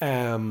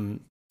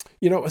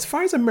 as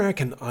far as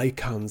American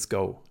icons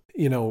go,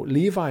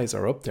 Levi's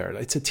are up there.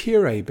 It's a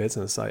tier A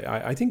business.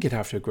 I think you'd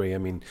have to agree. I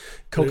mean,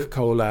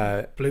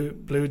 Coca-Cola,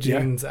 blue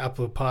jeans,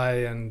 apple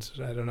pie, and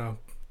I don't know,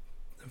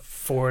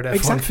 Ford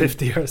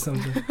F-150 or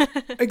something.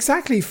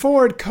 Exactly.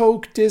 Ford,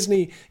 Coke,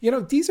 Disney.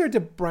 These are the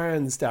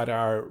brands that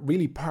are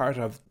really part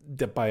of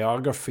the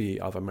biography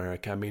of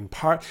America. I mean,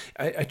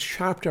 a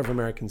chapter of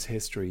Americans'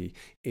 history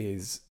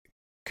is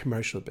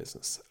commercial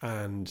business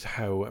and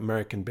how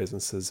American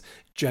businesses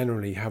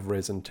generally have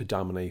risen to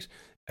dominate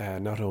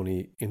not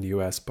only in the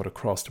US but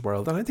across the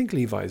world. And I think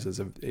Levi's is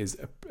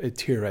a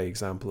tier A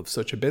example of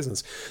such a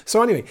business.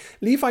 So anyway,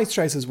 Levi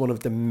Strauss is one of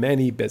the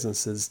many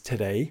businesses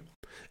today,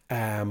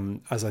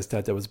 as I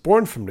said, that was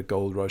born from the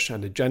gold rush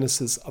and the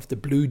genesis of the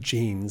blue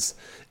jeans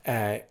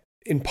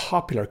in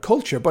popular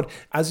culture. But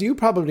as you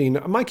probably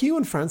know, Mike, are you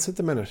in France at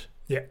the minute?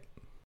 Yeah.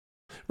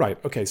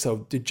 Right. Okay.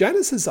 So the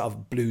genesis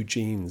of blue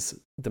jeans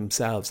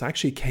themselves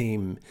actually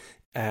came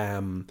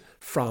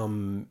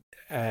from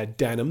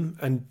denim,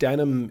 and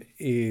denim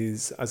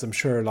is, as I'm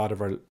sure a lot of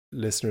our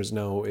listeners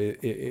know,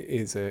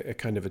 is a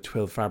kind of a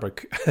twill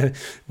fabric,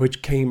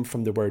 which came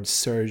from the word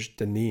serge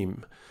de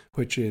Nîmes,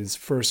 which is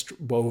first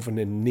woven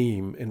in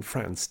Nîmes in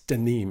France,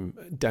 denim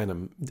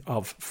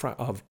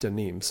of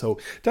denim. So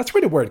that's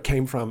where the word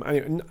came from.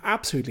 And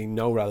absolutely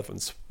no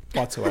relevance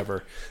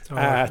whatsoever to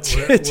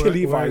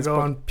Levi's. We're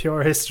going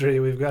pure history.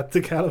 We've got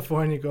the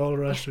California Gold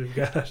Rush. We've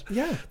got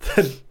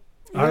the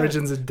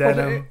origins of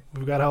denim.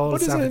 We've got whole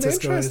San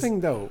Francisco. Interesting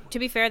though. To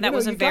be fair, that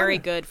was a very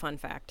good fun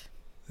fact.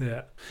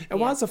 Yeah, it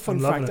was a fun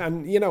fact,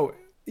 and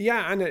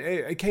and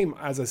it came,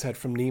 as I said,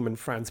 from Nîmes in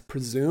France,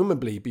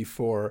 presumably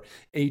before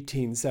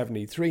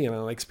 1873, and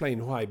I'll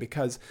explain why.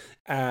 Because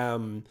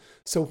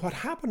so what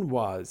happened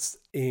was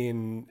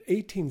in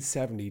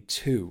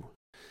 1872.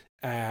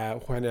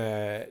 When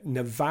a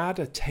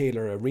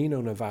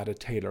Reno, Nevada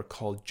tailor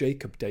called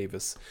Jacob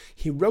Davis,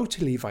 he wrote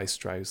to Levi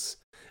Strauss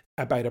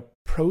about a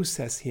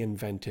process he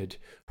invented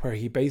where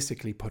he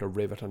basically put a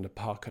rivet on the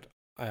pocket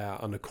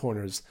on the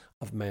corners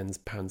of men's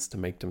pants to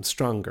make them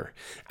stronger.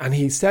 And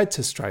he said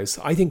to Strauss,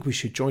 I think we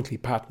should jointly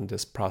patent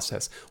this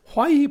process.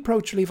 Why he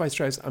approached Levi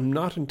Strauss, I'm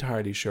not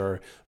entirely sure,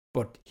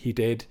 but he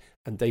did,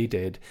 and they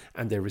did,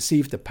 and they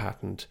received the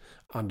patent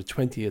on the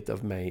 20th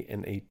of May in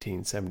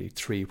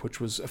 1873, which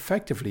was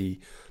effectively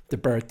the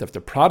birth of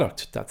the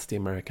product that's the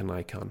American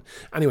icon.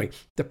 Anyway,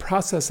 the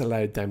process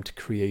allowed them to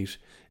create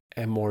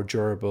a more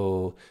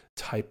durable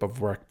type of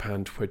work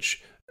pant,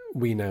 which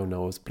we now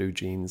know as blue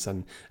jeans.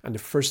 And the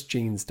first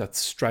jeans that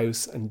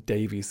Strauss and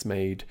Davies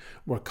made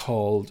were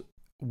called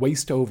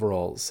waist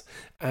overalls.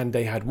 And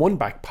they had one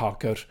back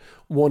pocket,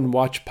 one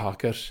watch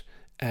pocket,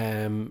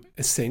 a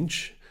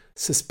cinch,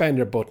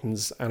 suspender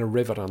buttons, and a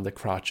rivet on the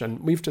crotch. And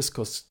we've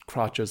discussed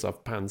crotches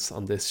of pants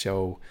on this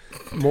show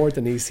more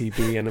than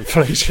ECB and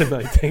inflation,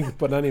 I think.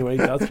 But anyway,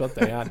 that's what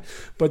they had.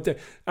 But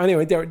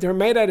anyway, they're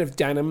made out of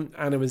denim,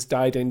 and it was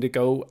dyed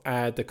indigo.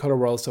 The colour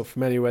we're also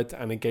familiar with,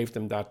 and it gave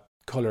them that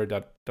colour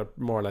that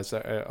more or less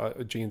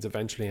jeans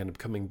eventually ended up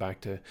coming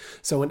back to.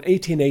 So in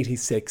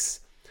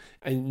 1886,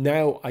 a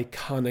now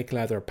iconic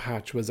leather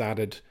patch was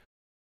added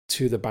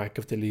to the back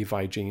of the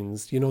Levi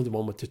jeans, the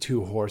one with the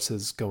two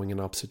horses going in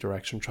opposite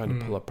direction trying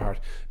to pull apart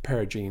a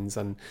pair of jeans.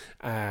 And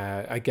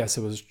I guess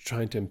it was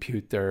trying to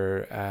impute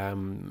their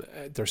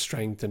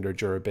strength and their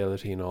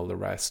durability and all the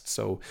rest.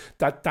 So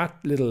that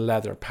little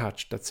leather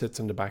patch that sits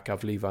on the back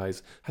of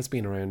Levi's has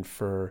been around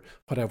for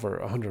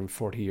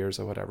 140 years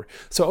or whatever.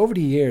 So over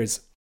the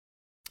years,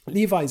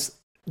 Levi's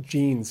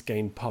jeans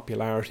gained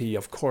popularity,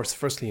 of course,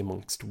 firstly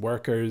amongst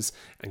workers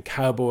and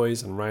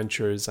cowboys and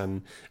ranchers,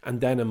 and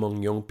then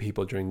among young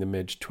people during the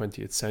mid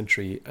 20th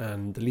century.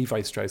 And the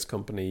Levi Strauss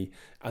Company,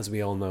 as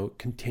we all know,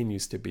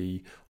 continues to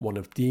be one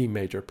of the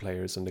major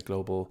players in the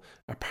global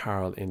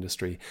apparel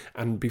industry.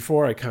 And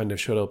before I kind of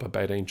shut up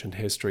about ancient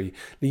history,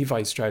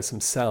 Levi Strauss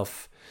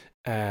himself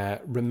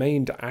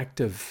remained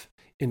active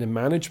in the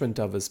management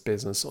of his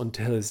business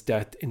until his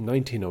death in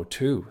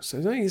 1902.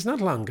 So he's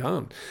not long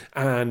gone.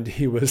 And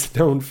he was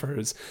known for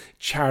his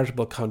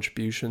charitable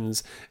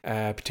contributions,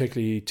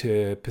 particularly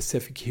to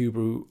Pacific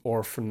Hebrew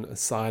Orphan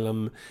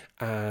Asylum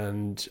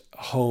and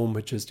Home,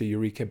 which is the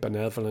Eureka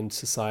Benevolent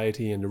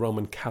Society, and the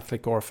Roman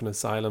Catholic Orphan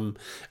Asylum.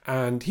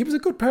 And he was a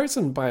good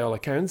person by all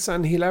accounts,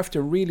 and he left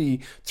a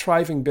really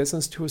thriving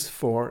business to his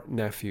 4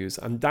 nephews.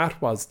 And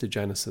that was the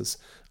genesis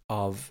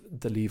of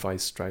the Levi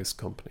Strauss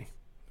Company.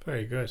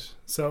 Very good.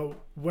 So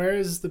where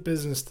is the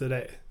business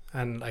today?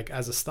 And like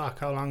as a stock,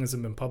 how long has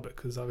it been public?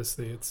 Because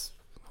obviously it's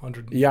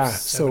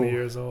 170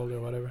 years old or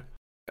whatever.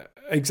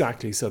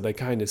 Exactly. So they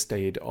kind of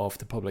stayed off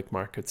the public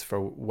markets for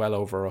well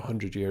over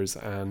 100 years.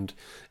 And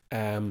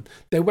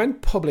they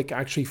went public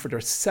actually for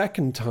their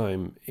second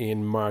time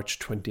in March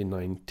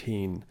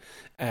 2019.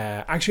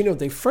 Actually, no,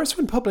 they first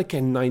went public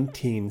in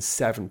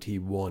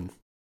 1971.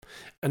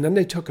 And then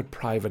they took it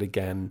private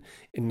again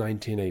in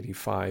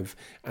 1985.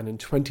 And in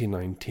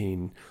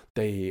 2019,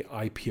 they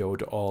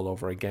IPO'd all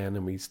over again.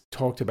 And we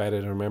talked about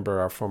it. I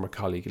remember our former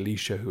colleague,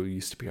 Alicia, who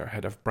used to be our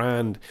head of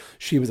brand.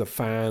 She was a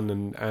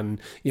fan.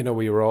 And you know,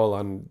 we were all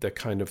on the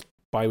kind of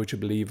buy what you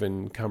believe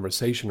in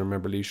conversation. I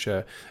remember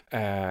Alicia,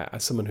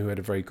 as someone who had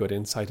a very good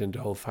insight into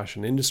the whole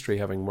fashion industry,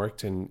 having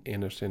worked in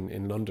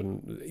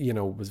London, you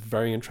know, was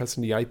very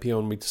interested in the IPO,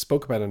 and we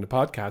spoke about it in the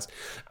podcast.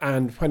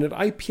 And when it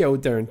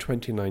IPO'd there in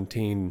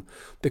 2019,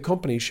 the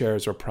company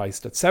shares were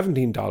priced at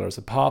 $17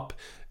 a pop,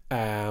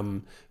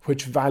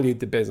 which valued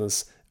the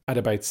business at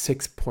about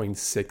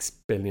 $6.6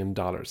 billion.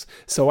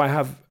 So I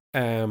have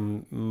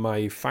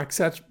my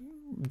FactSet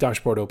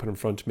dashboard open in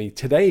front of me.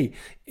 Today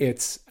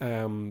its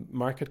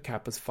market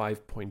cap is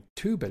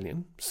 5.2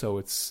 billion, so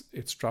it's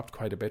dropped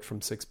quite a bit from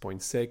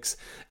 6.6.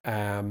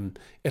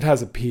 It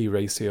has a P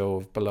ratio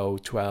of below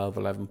 12,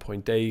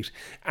 11.8,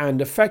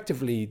 and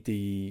effectively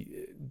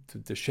the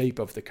shape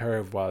of the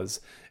curve was,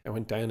 it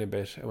went down a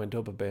bit, it went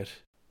up a bit,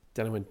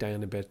 then it went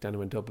down a bit, then it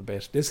went up a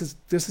bit. This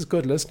is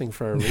good listening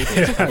for our readers.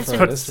 Yeah, for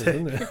our listeners,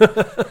 isn't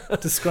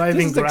it?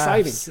 Describing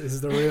graphs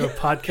is the real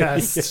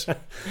podcast. Yeah.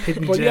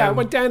 Hidden Well, gem. yeah, it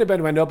went down a bit,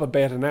 went up a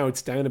bit, and now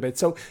it's down a bit.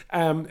 So,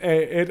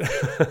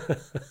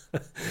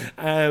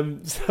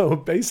 so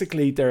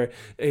basically,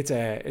 it's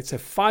a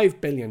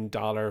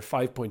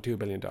 $5.2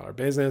 billion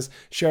business.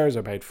 Shares are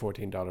about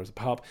 $14 a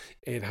pop.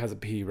 It has a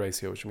P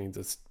ratio, which means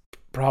it's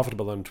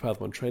profitable on a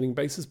 12-month trading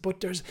basis.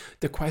 But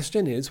the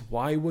question is,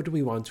 why would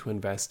we want to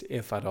invest,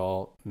 if at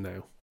all,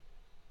 now?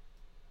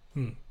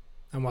 And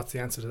what's the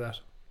answer to that?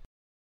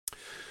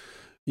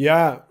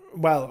 Yeah,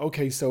 well,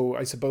 okay, so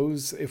I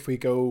suppose if we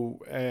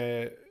go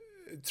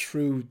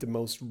through the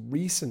most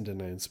recent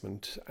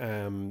announcement,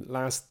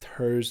 last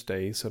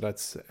Thursday, so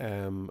that's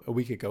a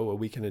week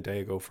and a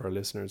day ago for our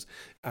listeners,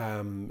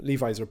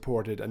 Levi's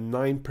reported a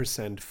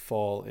 9%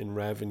 fall in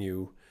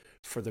revenue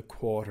for the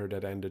quarter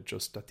that ended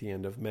just at the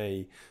end of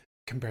May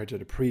compared to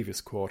the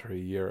previous quarter a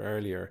year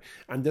earlier.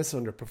 And this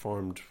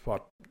underperformed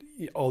what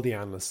all the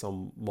analysts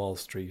on Wall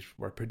Street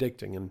were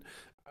predicting. And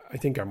I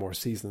think our more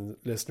seasoned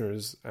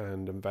listeners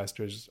and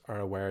investors are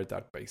aware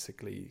that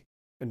basically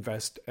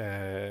that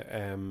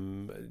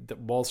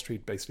Wall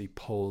Street basically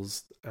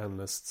polls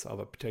analysts of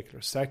a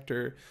particular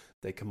sector.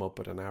 They come up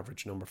with an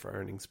average number for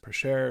earnings per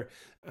share,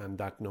 and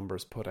that number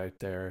is put out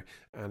there,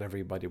 and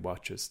everybody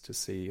watches to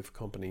see if a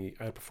company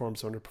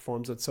outperforms or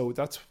underperforms it. So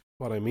that's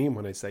what I mean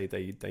when I say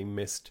they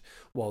missed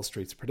Wall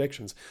Street's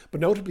predictions. But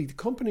notably, the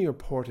company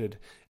reported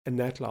a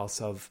net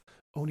loss of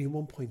only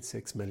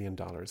 $1.6 million.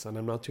 And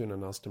I'm not doing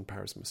an Austin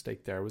Powers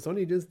mistake there. It was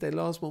only this, they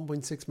lost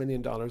 $1.6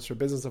 million for a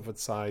business of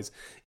its size.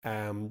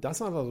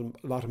 That's not a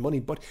lot of money,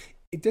 but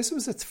this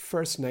was its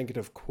first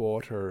negative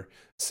quarter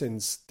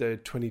since the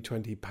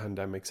 2020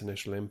 pandemic's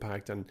initial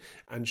impact, and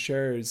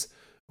shares,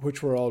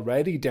 which were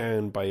already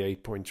down by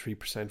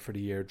 8.3% for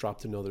the year,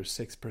 dropped another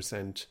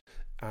 6%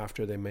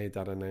 after they made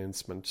that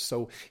announcement.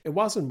 So it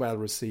wasn't well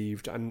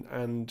received,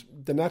 and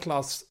the net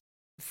loss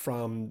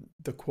from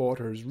the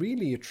quarter is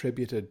really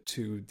attributed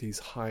to these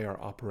higher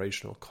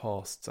operational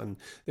costs, and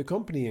the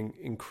company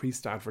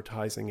increased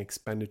advertising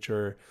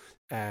expenditure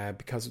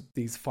because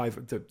the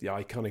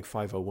iconic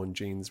 501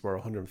 jeans were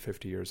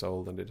 150 years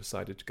old, and they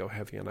decided to go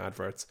heavy on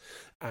adverts.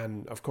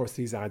 And of course,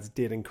 these ads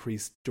did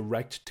increase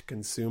direct to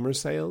consumer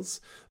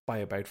sales by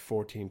about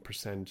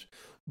 14%,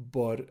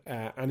 but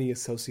any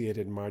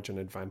associated margin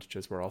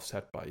advantages were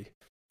offset by,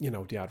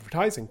 the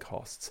advertising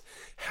costs.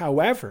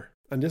 However,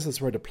 and this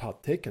is where the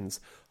plot thickens,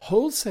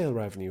 wholesale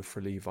revenue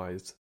for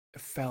Levi's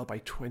fell by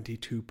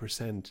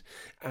 22%.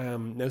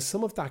 Now,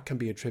 some of that can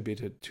be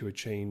attributed to a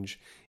change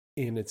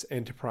in its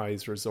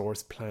enterprise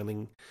resource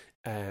planning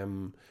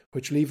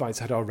which Levi's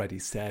had already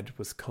said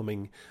was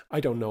coming. I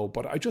don't know,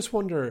 but I just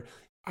wonder,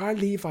 are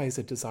Levi's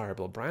a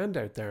desirable brand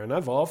out there? And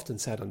I've often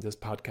said on this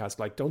podcast,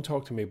 like, don't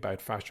talk to me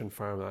about fashion,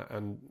 pharma,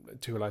 and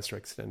to a lesser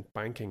extent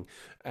banking.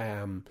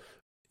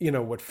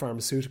 With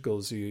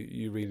pharmaceuticals,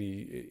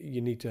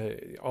 you need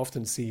to,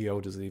 often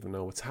CEO doesn't even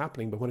know what's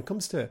happening. But when it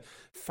comes to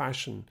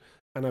fashion,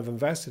 and I've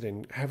invested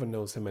in heaven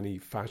knows how many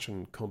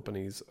fashion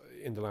companies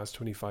in the last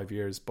 25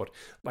 years, but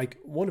like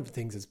one of the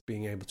things is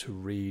being able to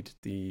read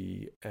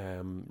the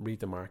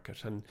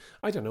market. And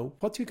I don't know,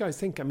 what do you guys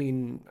think? I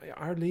mean,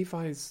 are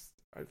Levi's,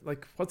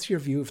 like, what's your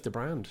view of the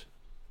brand?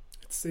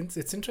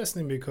 It's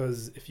interesting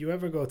because if you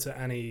ever go to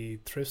any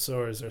thrift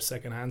stores or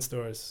secondhand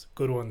stores,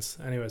 good ones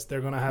anyways,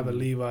 they're going to have a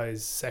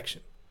Levi's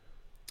section.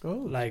 Oh,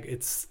 like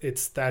it's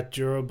that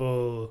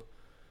durable,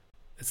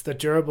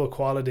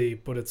 quality,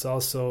 but it's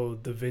also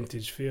the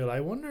vintage feel. I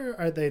wonder,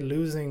 are they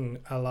losing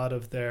a lot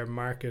of their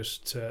market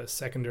to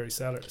secondary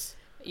sellers?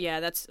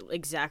 Yeah, that's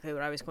exactly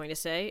what I was going to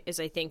say,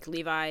 is I think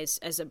Levi's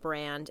as a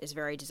brand is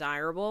very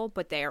desirable,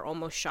 but they are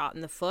almost shot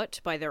in the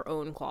foot by their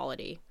own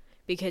quality,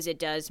 because it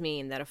does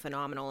mean that a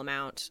phenomenal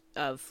amount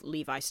of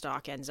Levi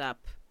stock ends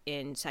up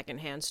in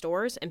secondhand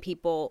stores, and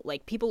people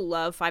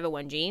love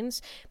 501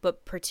 jeans,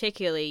 but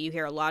particularly you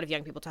hear a lot of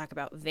young people talk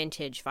about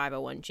vintage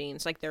 501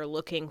 jeans, like they're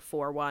looking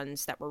for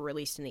ones that were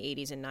released in the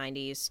 80s and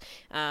 90s.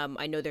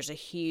 I know there's a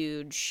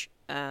huge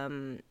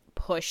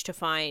push to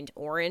find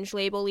orange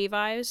label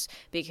Levi's,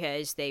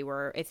 because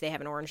if they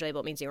have an orange label,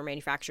 it means they were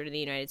manufactured in the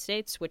United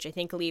States, which I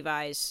think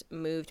Levi's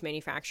moved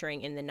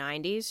manufacturing in the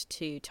 90s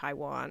to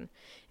Taiwan.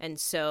 And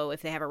so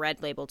if they have a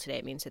red label today,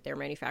 it means that they're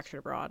manufactured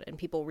abroad, and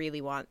people really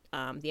want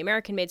the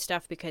American made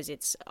stuff because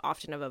it's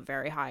often of a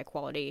very high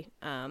quality.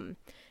 And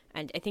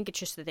I think it's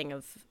just the thing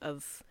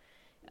of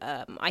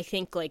I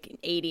think like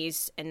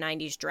 80s and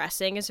 90s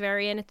dressing is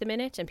very in at the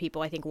minute, and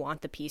people I think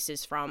want the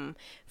pieces from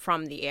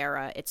the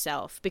era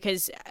itself,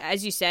 because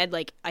as you said,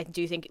 like I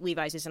do think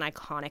Levi's is an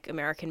iconic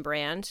American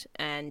brand,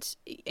 and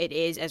it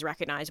is as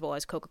recognizable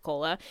as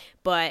Coca-Cola,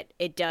 but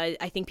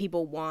I think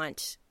people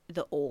want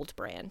the old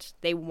brand.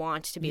 They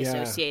want to be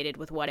associated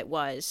with what it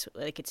was,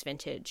 like its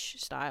vintage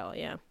style.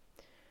 Yeah.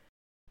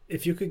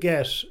 If you could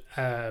get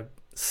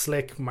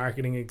slick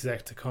marketing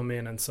exec to come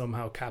in and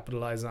somehow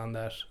capitalize on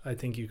that, I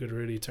think you could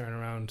really turn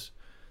around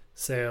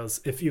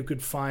sales. If you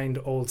could find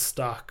old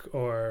stock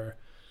or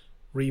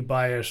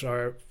rebuy it,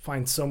 or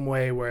find some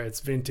way where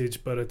it's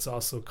vintage but it's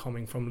also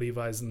coming from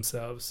Levi's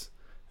themselves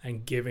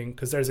and giving,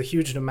 because there's a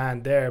huge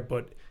demand there,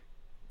 but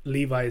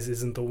Levi's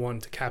isn't the one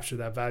to capture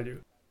that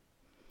value.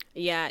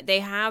 Yeah,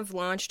 they have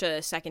launched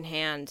a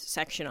secondhand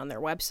section on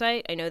their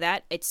website. I know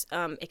that. It's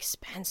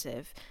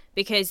expensive,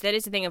 because that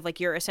is the thing of like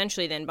you're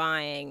essentially then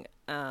buying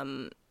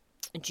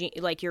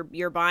like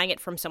you're buying it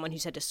from someone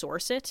who's had to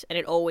source it, and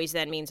it always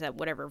then means that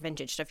whatever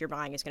vintage stuff you're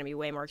buying is going to be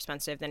way more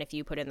expensive than if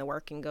you put in the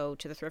work and go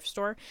to the thrift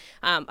store.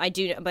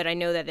 But I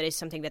know that is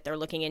something that they're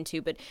looking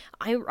into. But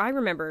I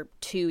remember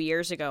 2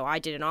 years ago I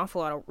did an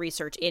awful lot of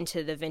research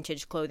into the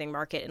vintage clothing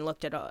market and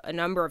looked at a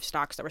number of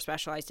stocks that were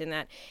specialized in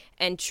that,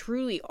 and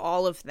truly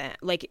all of that,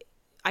 like,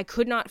 I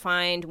could not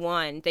find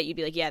one that you'd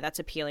be like, yeah, that's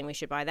appealing, we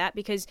should buy that,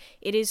 because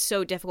it is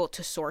so difficult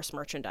to source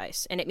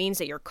merchandise. And it means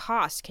that your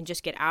costs can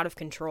just get out of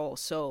control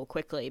so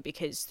quickly,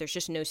 because there's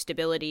just no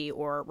stability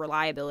or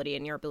reliability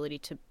in your ability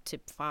to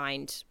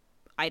find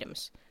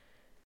items.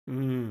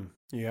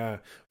 Yeah.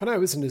 When I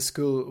was in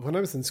school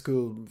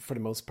for the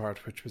most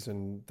part, which was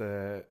in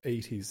the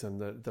 80s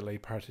and the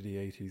late part of the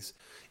 80s,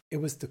 it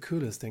was the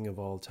coolest thing of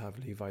all to have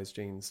Levi's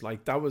jeans.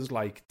 Like that was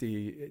like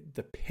the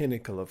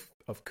pinnacle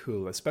of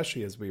cool,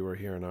 especially as we were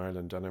here in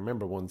Ireland. And I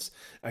remember once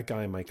a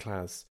guy in my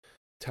class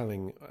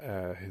telling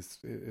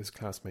his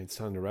classmates,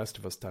 telling the rest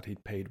of us that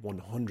he'd paid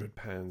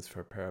 £100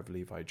 for a pair of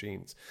Levi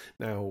jeans.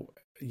 Now,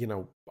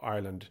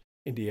 Ireland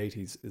in the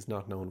 80s is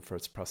not known for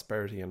its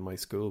prosperity, and my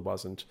school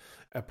wasn't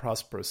a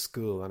prosperous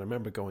school. And I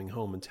remember going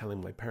home and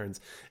telling my parents,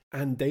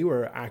 and they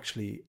were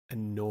actually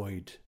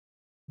annoyed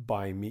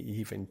by me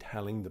even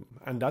telling them.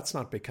 And that's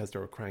not because they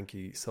were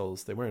cranky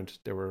souls. They weren't.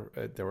 They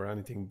were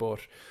anything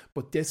but.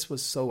 But this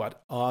was so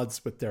at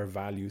odds with their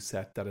value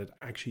set that it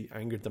actually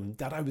angered them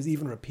that I was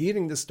even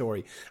repeating the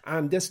story.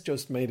 And this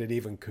just made it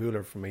even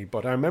cooler for me.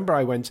 But I remember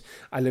I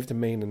lived in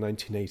Maine in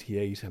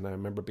 1988, and I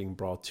remember being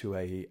brought to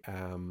a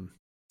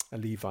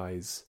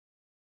Levi's,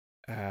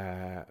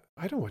 I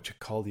don't know what you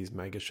call these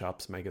mega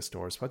shops, mega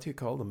stores. What do you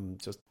call them?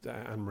 Just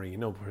Anne-Marie,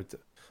 where it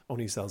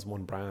only sells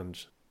one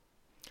brand.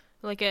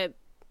 Like a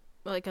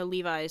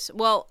Levi's.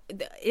 Well,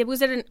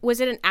 was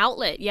it an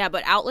outlet? Yeah,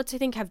 but outlets I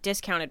think have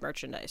discounted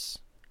merchandise.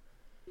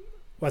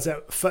 What's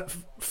that?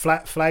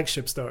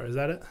 Flagship store, is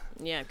that it?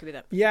 Yeah, it could be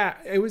that. Yeah,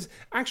 it was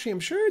actually, I'm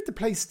sure the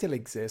place still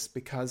exists,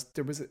 because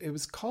it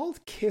was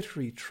called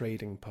Kittery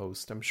Trading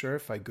Post. I'm sure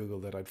if I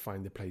Googled it, I'd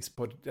find the place.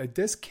 But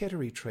this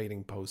Kittery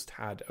Trading Post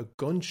had a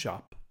gun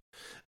shop.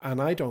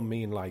 And I don't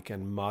mean like a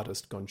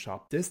modest gun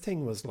shop. This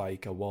thing was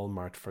like a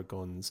Walmart for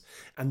guns.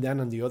 And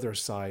then on the other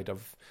side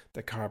of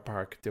the car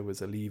park, there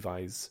was a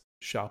Levi's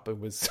shop. It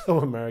was so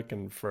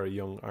American for a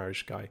young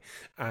Irish guy.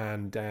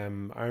 And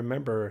I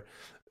remember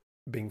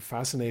being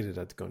fascinated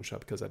at the gun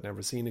shop because I'd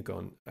never seen a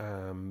gun,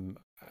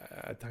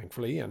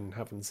 thankfully, and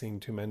haven't seen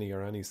too many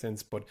or any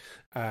since. But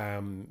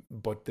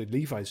the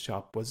Levi's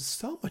shop was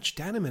so much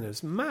denim in it. It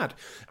was mad.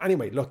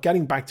 Anyway, look,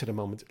 getting back to the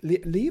moment,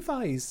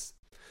 Levi's,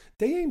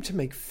 they aim to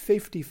make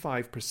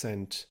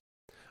 55%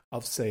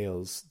 of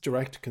sales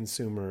direct to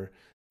consumer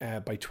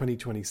by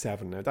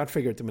 2027. Now, that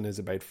figure at the minute is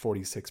about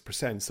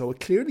 46%. So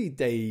clearly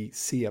they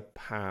see a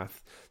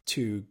path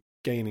to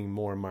gaining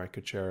more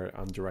market share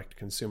on direct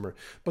consumer.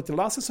 But the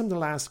losses from the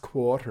last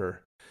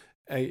quarter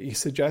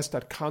suggest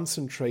that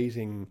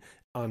concentrating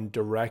on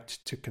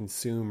direct to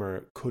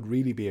consumer could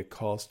really be a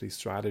costly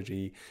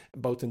strategy,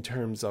 both in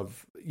terms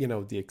of,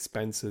 the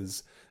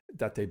expenses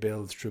that they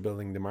build through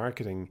building the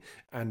marketing,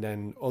 and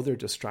then other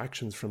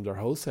distractions from their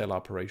wholesale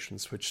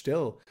operations, which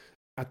still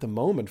at the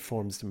moment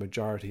forms the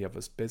majority of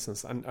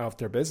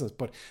their business.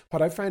 But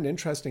what I found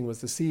interesting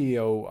was the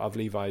CEO of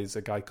Levi's,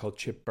 a guy called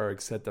Chip Bergh,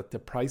 said that the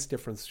price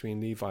difference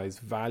between Levi's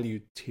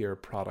value tier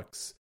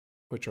products,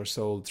 which are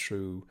sold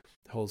through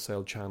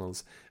wholesale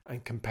channels,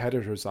 and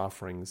competitors'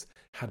 offerings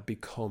had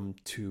become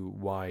too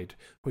wide,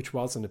 which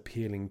wasn't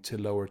appealing to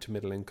lower to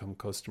middle income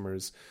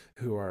customers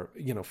who are,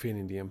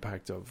 feeling the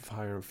impact of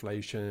higher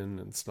inflation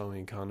and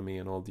slowing economy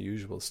and all the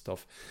usual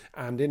stuff.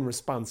 And in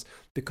response,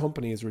 the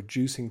company is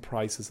reducing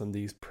prices on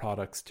these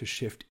products to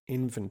shift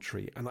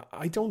inventory. And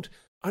I don't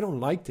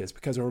like this,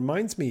 because it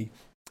reminds me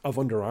of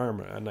Under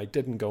Armour, and I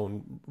didn't go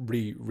and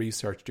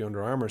research the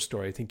Under Armour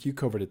story. I think you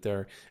covered it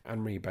there,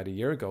 Anne-Marie, about a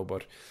year ago.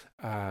 But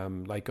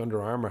like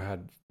Under Armour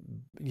had,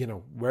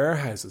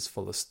 warehouses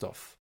full of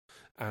stuff,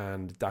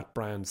 and that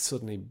brand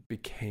suddenly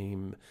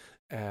became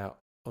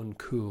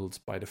uncooled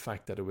by the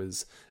fact that it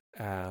was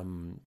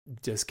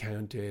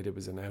discounted. It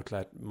was in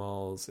outlet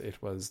malls.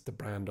 It was the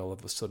brand all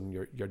of a sudden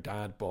your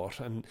dad bought,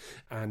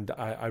 and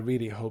I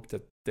really hope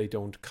that they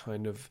don't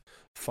kind of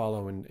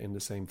follow in the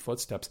same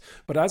footsteps.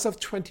 But as of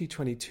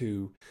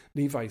 2022,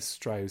 Levi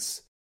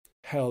Strauss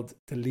held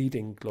the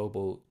leading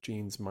global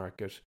jeans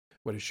market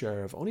with a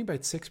share of only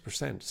about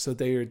 6%. So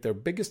they're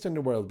biggest in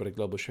the world with a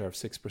global share of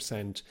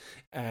 6%.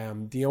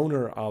 The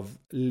owner of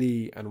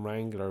Lee and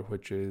Wrangler,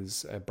 which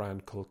is a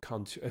brand called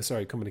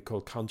company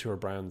called Contour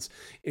Brands,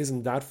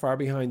 isn't that far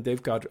behind.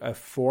 They've got a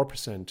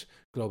 4%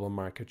 global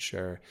market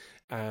share.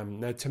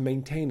 Now, to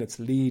maintain its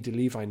lead,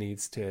 Levi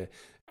needs to,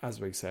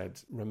 as we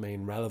said,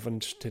 remain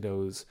relevant to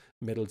those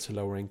middle to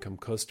lower income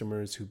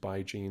customers who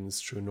buy jeans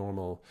through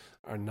normal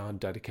or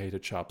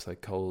non-dedicated shops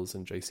like Kohl's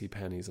and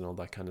JCPenney's and all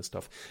that kind of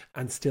stuff,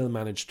 and still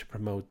manage to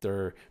promote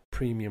their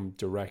premium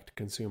direct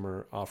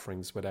consumer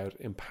offerings without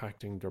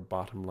impacting their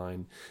bottom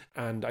line.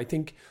 And I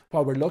think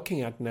what we're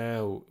looking at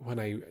now, when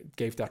I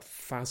gave that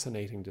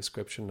fascinating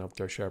description of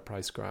their share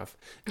price graph,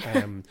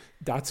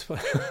 that's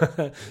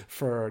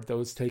for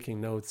those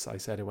taking notes, I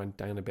said it went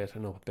down a bit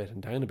and up a bit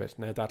and down a bit.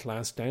 Now that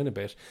last down a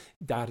bit,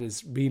 that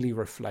is really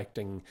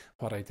reflecting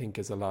what I think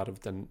is a lot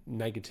of the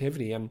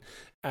negativity. And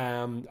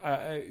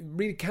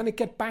really, can it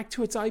get back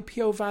to its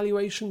IPO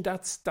valuation?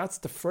 That's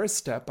the first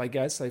step, I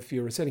guess. If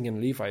you were sitting in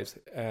Levi's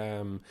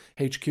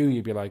HQ,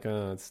 you'd be like,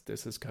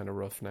 this is kind of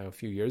rough now. A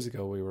few years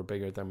ago, we were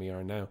bigger than we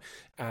are now.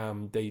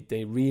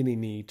 They really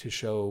need to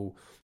show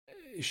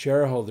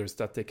shareholders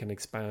that they can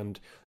expand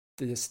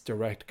this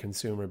direct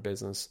consumer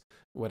business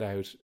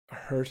without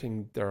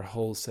hurting their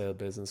wholesale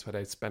business,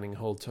 without spending a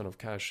whole ton of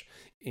cash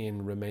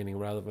in remaining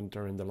relevant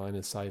or in the line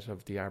of sight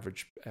of the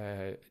average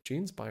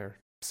jeans buyer.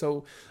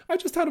 So I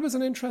just thought it was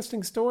an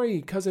interesting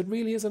story, because it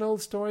really is an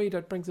old story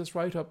that brings us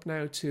right up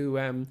now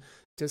to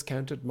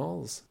discounted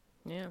malls.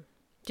 Yeah.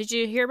 Did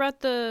you hear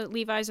about the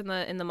Levi's in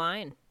the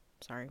mine?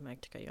 Sorry,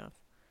 Mike, to cut you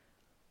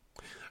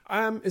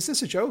off. Is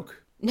this a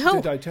joke? No.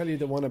 Did I tell you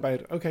the one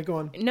about... Okay, go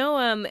on.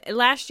 No,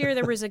 last year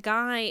there was a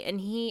guy,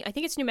 and I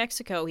think it's New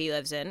Mexico he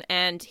lives in,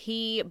 and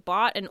he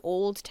bought an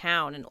old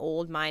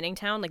mining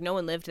town. Like, no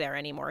one lived there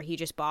anymore. He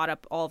just bought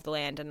up all of the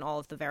land and all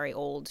of the very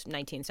old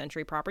 19th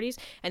century properties.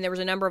 And there was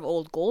a number of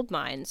old gold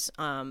mines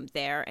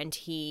there, and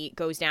he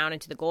goes down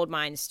into the gold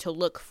mines to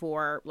look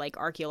for, like,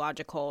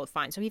 archaeological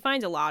finds. So he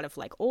finds a lot of,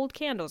 like, old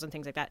candles and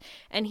things like that.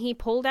 And he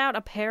pulled out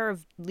a pair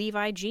of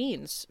Levi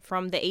jeans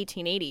from the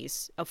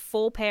 1880s. A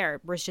full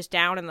pair was just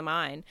down in the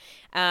mine.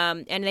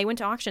 And they went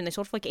to auction. They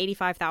sold for like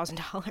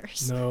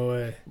 $85,000. No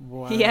way.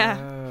 Wow.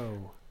 Yeah.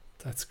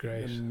 That's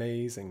great.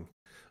 Amazing.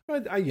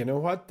 Well, you know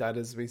what? That,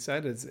 as we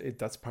said,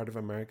 that's part of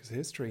America's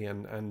history,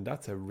 and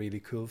that's a really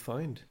cool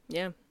find.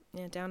 Yeah,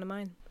 down to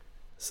mine.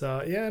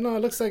 So, yeah, no, it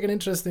looks like an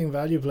interesting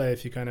value play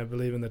if you kind of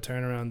believe in the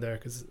turnaround there,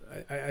 because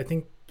I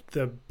think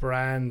the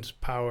brand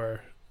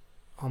power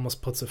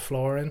almost puts a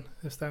floor in,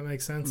 if that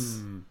makes sense.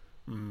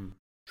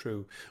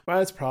 True.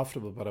 Well, it's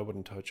profitable, but I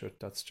wouldn't touch it.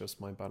 That's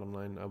just my bottom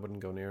line. I wouldn't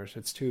go near it.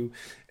 It's too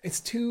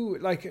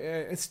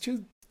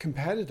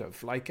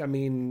competitive. Like, I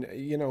mean,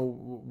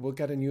 we'll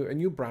get a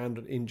new brand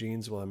in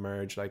jeans will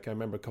emerge. Like, I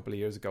remember a couple of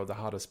years ago, the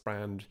hottest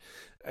brand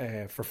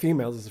for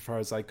females, as far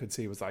as I could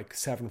see, was like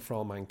 7 for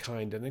All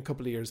Mankind. And a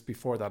couple of years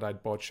before that,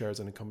 I'd bought shares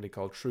in a company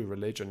called True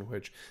Religion,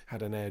 which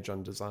had an edge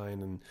on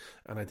design.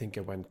 And I think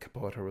it went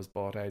kaput or was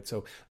bought out.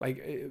 So,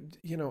 like,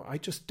 I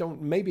just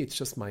don't, maybe it's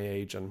just my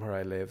age and where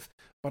I live,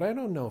 but I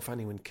don't know if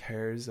anyone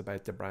cares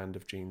about the brand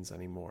of jeans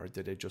anymore.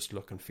 Do they just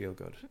look and feel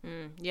good?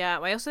 Yeah,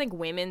 I also think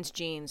women's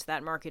jeans,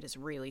 that market is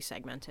really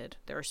segmented.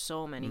 There are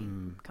so many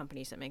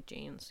companies that make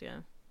jeans, yeah.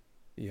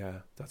 Yeah,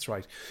 that's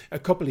right. A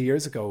couple of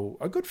years ago,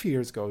 a good few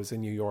years ago, I was in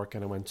New York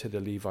and I went to the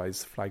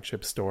Levi's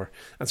flagship store.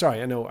 And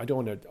sorry, I know I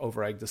don't want to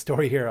over-egg the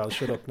story here. I'll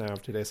shut up now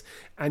after this.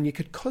 And you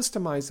could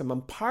customize them.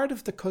 And part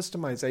of the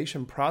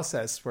customization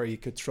process, where you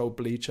could throw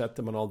bleach at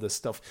them and all this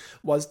stuff,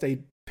 was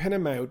they pin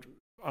them out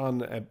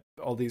on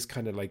all these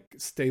kind of like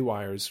stay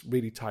wires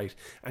really tight,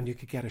 and you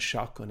could get a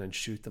shotgun and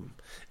shoot them,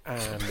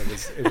 and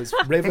it was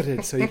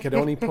riveted, so you could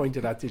only point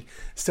it at you.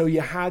 So you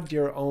had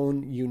your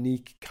own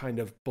unique kind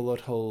of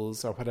bullet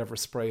holes or whatever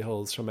spray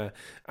holes and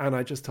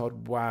I just thought,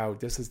 wow,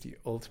 this is the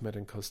ultimate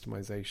in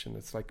customization.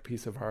 It's like a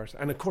piece of art,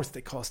 and of course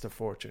they cost a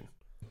fortune.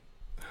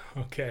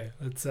 Okay,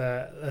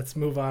 let's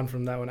move on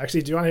from that one.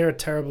 Actually, do you want to hear a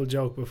terrible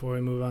joke before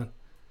we move on?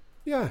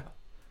 Yeah.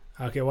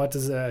 Okay, what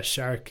does a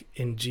shark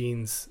in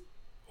jeans,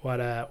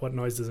 what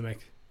noise does it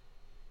make?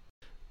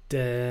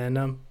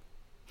 Denim.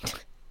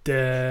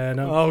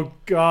 Denim. Oh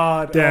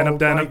God. Denim, oh,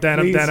 denim, Mike,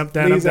 denim, please, denim,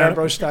 denim, please denim.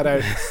 airbrush that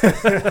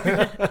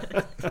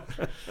out.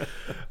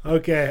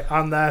 Okay,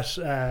 on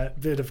that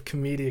bit of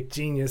comedic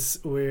genius,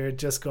 we're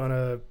just going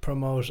to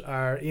promote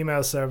our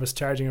email service,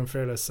 Charging and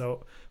Fearless.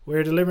 So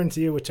we're delivering to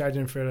you with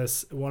Charging and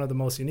Fearless one of the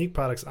most unique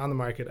products on the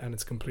market, and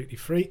it's completely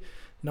free.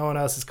 No one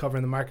else is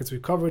covering the markets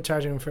we've covered with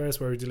Charging and Fearless,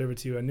 where we deliver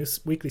to you a new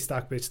weekly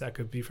stock pitch that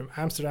could be from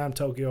Amsterdam,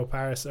 Tokyo,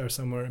 Paris, or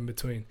somewhere in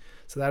between.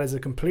 So that is a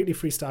completely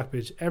free stock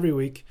pitch every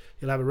week.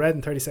 You'll have it read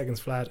in 30 seconds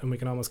flat, and we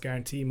can almost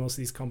guarantee most of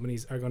these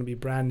companies are going to be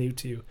brand new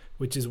to you,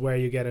 which is where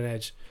you get an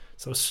edge.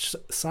 So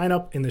sign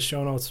up in the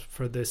show notes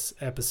for this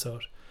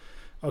episode.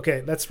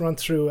 Okay, let's run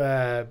through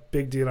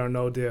Big Deal or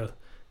No Deal.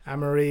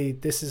 Anne-Marie,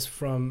 this is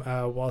from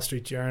a Wall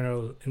Street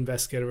Journal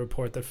investigative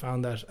report that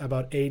found that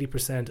about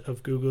 80%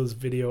 of Google's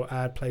video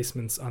ad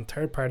placements on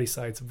third-party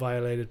sites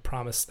violated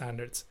promise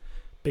standards.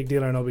 Big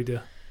deal or no big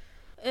deal?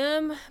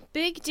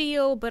 Big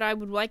deal, but I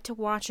would like to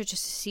watch it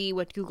just to see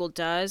what Google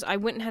does. I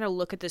went and had a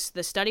look at this.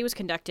 The study was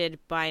conducted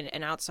by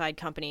an outside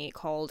company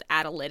called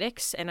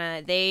Analytics,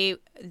 and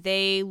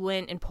they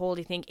went and polled,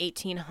 I think,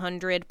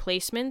 1,800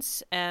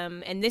 placements.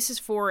 And this is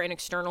for an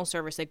external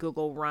service that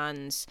Google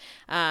runs,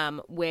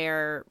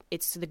 where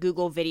it's the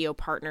Google Video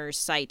Partners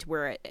site,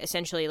 where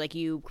essentially like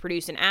you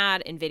produce an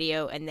ad and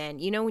video, and then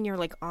when you're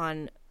like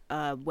on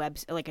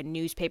like a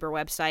newspaper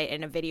website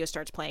and a video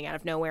starts playing out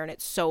of nowhere and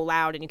it's so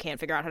loud and you can't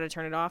figure out how to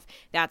turn it off,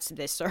 that's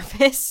this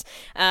service.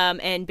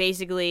 And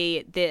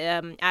basically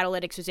the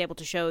Analytics was able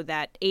to show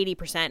that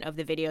 80% of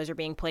the videos are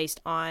being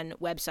placed on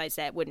websites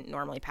that wouldn't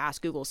normally pass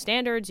Google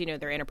standards.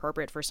 They're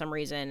inappropriate for some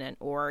reason,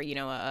 or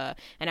an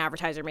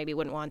advertiser maybe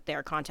wouldn't want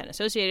their content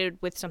associated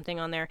with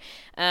something on there.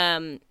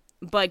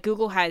 But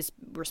Google has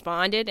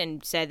responded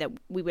and said that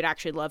we would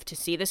actually love to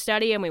see the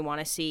study and we want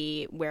to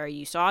see where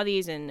you saw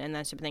these and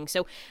that sort of thing.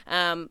 So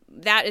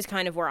that is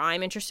kind of where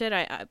I'm interested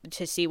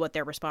to see what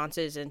their response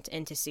is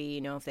and to see,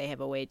 if they have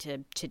a way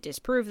to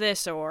disprove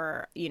this,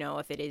 or,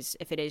 if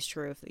it is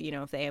true,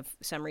 if they have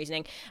some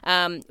reasoning.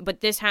 But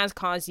this has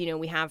caused,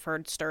 we have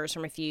heard stirs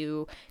from a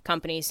few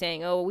companies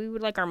saying, oh, we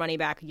would like our money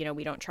back.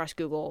 We don't trust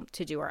Google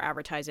to do our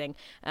advertising.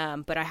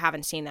 But I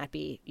haven't seen that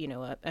be,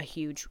 a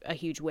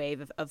huge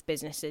wave of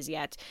businesses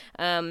yet.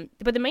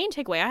 But the main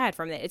takeaway I had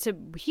from it, it's a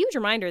huge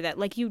reminder that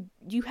like you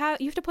have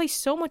to place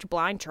so much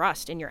blind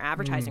trust in your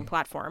advertising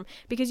platform,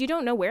 because you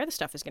don't know where the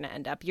stuff is going to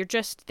end up.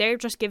 They're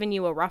just giving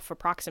you a rough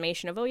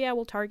approximation of, oh yeah,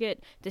 we'll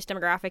target this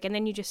demographic, and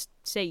then you just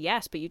say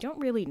yes, but you don't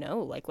really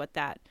know like what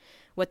that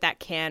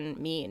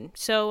can mean.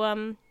 So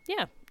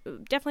yeah,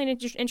 definitely an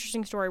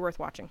interesting story worth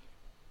watching.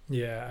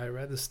 Yeah, I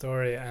read the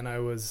story and I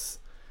was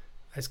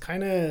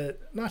kind of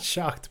not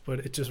shocked,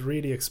 but it just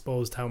really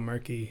exposed how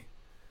murky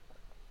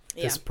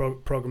this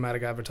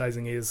programmatic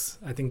advertising is.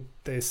 I think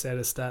they said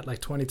a stat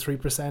like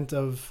 23%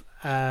 of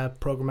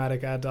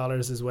programmatic ad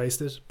dollars is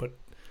wasted, but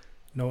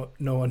no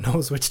one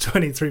knows which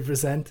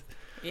 23%.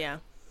 Yeah.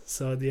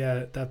 So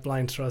yeah, that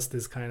blind trust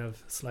is kind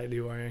of slightly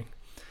worrying.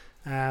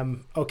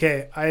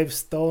 Okay, I've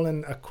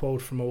stolen a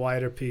quote from a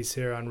wider piece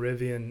here on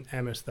Rivian,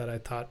 Emmett, that I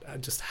thought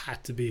just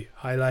had to be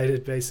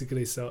highlighted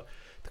basically. So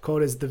the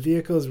quote is, the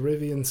vehicles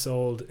Rivian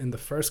sold in the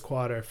first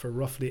quarter for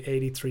roughly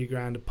 83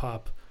 grand a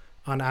pop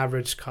on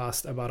average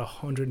cost about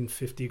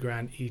 150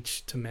 grand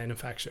each to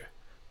manufacture.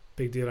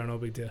 Big deal or no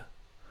big deal?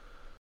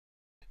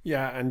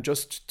 Yeah, and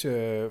just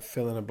to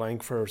fill in a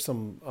blank for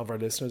some of our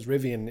listeners,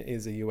 Rivian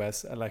is a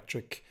US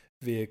electric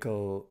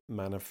vehicle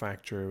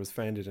manufacturer. It was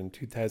founded in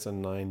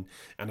 2009,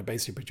 and it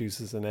basically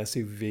produces an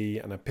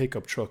SUV and a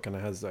pickup truck, and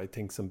it has, I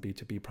think, some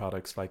B2B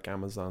products like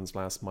Amazon's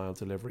last mile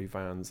delivery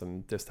vans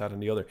and this, that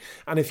and the other.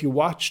 And if you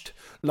watched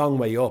Long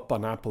Way Up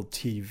on Apple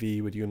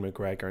TV with Ewan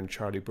McGregor and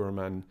Charlie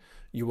Boorman,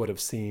 you would have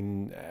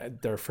seen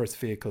their first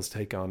vehicles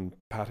take on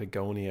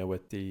Patagonia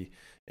with the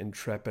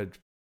intrepid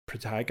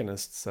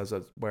protagonists, as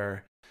it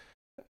were.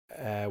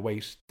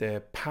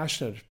 The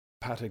passionate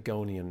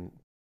Patagonian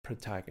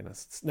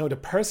protagonists. No, the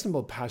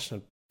personable,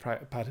 passionate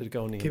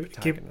Patagonian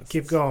protagonists.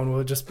 Keep going.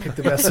 We'll just pick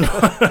the best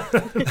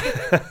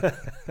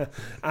one.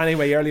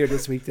 Anyway, earlier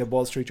this week, the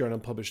Wall Street Journal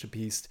published a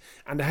piece,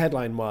 and the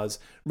headline was,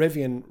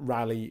 Rivian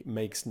rally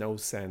makes no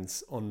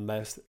sense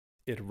unless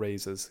it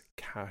raises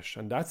cash.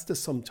 And that's the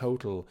sum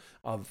total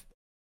of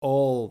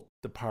all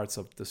the parts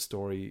of the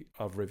story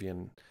of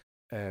Rivian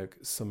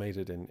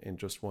summated in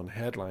just one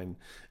headline.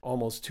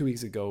 Almost 2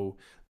 weeks ago,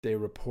 they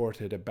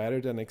reported a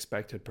better than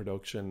expected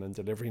production and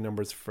delivery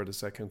numbers for the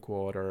second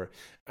quarter,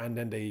 and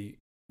then they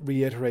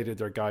reiterated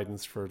their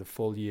guidance for the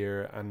full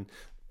year, and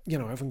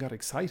everyone got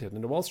excited.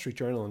 And the Wall Street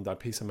Journal, in that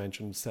piece I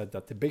mentioned, said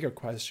that the bigger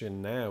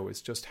question now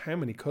is just how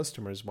many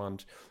customers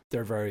want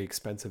their very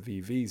expensive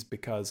EVs,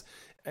 because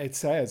it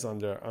says on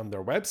their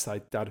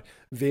website that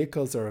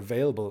vehicles are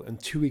available in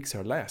 2 weeks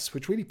or less,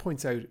 which really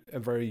points out a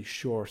very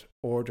short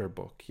order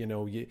book.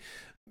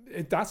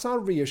 That's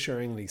not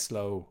reassuringly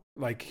slow.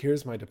 Like,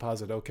 here's my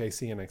deposit, okay,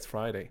 see you next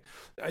Friday.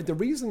 The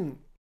reason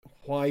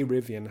why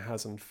Rivian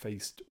hasn't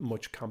faced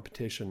much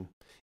competition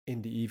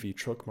in the EV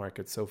truck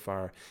market so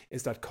far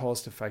is that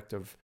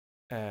cost-effective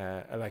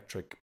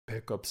electric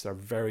pickups are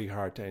very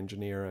hard to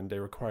engineer, and they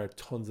require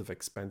tons of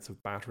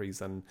expensive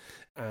batteries. And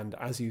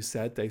as you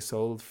said, they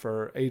sold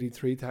for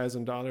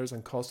 $83,000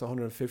 and cost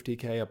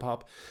 $150K a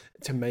pop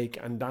to make,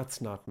 and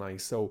that's not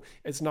nice. So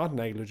it's not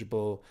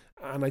negligible,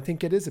 and I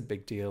think it is a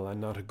big deal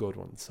and not a good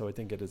one. So I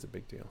think it is a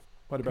big deal.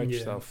 What about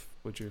yourself?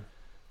 Would you?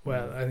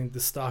 Well, I think the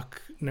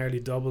stock nearly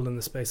doubled in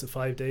the space of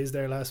 5 days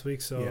there last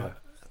week. So yeah,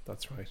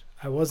 that's right.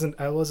 I wasn't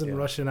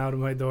rushing out of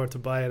my door to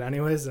buy it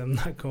anyways. I'm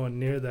not going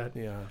near that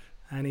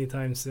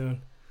anytime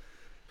soon.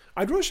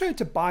 I'd rush out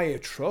to buy a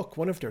truck,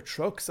 one of their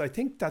trucks. I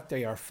think that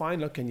they are fine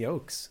looking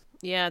yokes.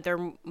 Yeah,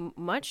 they're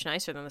much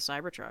nicer than the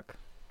Cybertruck.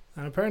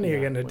 And apparently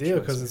you're getting a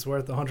deal because it's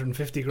worth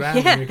 150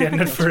 grand and you're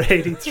getting it for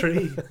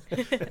 83.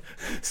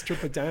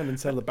 Strip it down and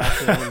sell the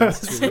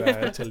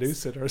battery to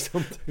Lucid or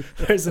something.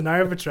 There's an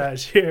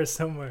arbitrage here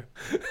somewhere.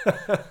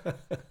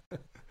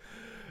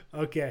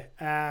 Okay,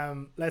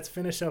 let's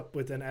finish up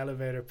with an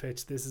elevator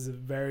pitch. This is a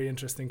very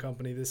interesting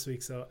company this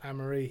week. So,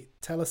 Anne-Marie,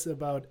 tell us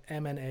about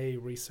M&A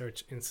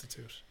Research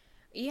Institute.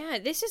 Yeah,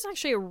 this is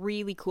actually a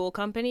really cool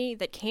company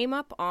that came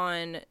up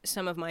on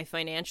some of my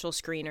financial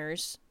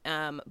screeners,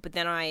 but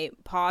then I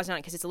paused on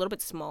it because it's a little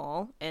bit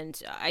small,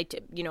 and I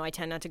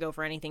tend not to go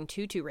for anything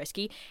too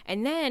risky.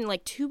 And then,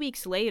 like 2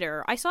 weeks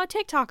later, I saw a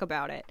TikTok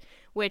about it,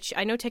 which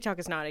I know TikTok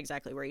is not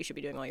exactly where you should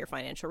be doing all your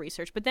financial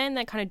research, but then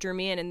that kind of drew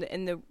me in,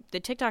 and the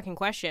TikTok in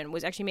question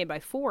was actually made by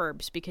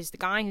Forbes, because the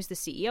guy who's the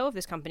CEO of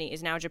this company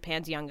is now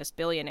Japan's youngest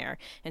billionaire,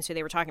 and so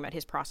they were talking about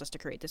his process to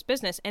create this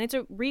business, and it's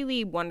a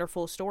really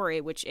wonderful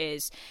story, which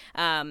is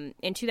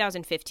in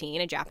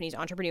 2015, a Japanese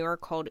entrepreneur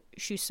called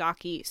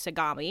Shusaki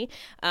Sagami,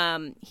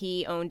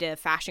 he owned a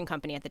fashion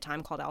company at the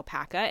time called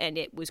Alpaca, and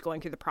it was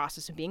going through the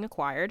process of being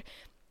acquired.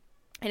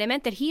 And it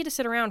meant that he had to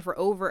sit around for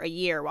over a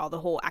year while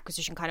the whole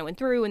acquisition kind of went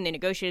through, and they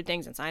negotiated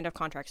things and signed off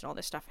contracts and all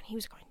this stuff. And he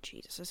was going,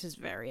 Jesus, this is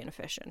very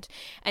inefficient.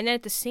 And then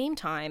at the same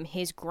time,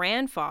 his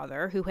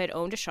grandfather, who had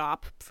owned a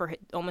shop for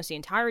almost the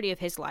entirety of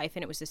his life,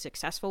 and it was a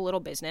successful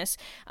little business,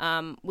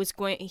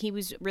 he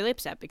was really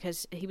upset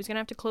because he was going to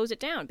have to close it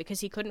down because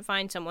he couldn't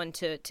find someone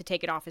to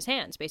take it off his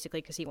hands, basically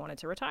because he wanted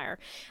to retire.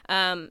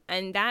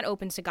 And that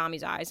opened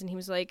Sagami's eyes, and he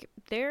was like,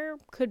 there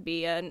could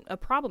be a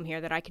problem here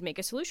that I could make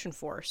a solution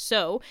for.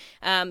 So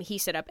he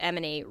set up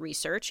M&A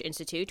Research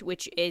Institute,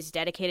 which is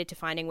dedicated to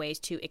finding ways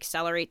to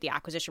accelerate the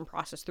acquisition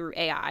process through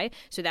AI.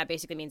 So that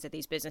basically means that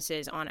these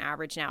businesses on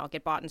average now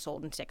get bought and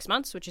sold in 6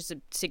 months, which is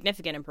a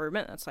significant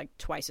improvement. That's like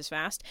twice as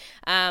fast.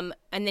 And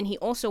then he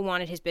also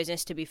wanted his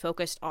business to be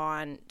focused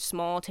on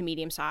small to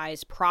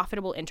medium-sized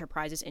profitable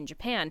enterprises in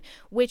Japan,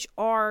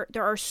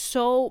 there are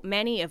so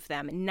many of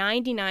them.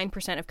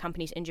 99% of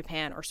companies in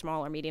Japan are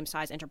small or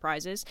medium-sized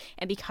enterprises.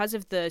 And because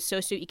of the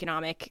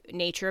socioeconomic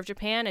nature of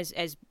Japan,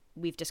 as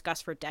we've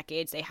discussed for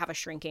decades, they have a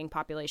shrinking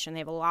population. They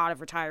have a lot of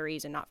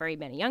retirees and not very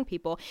many young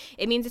people.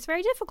 It means it's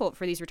very difficult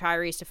for these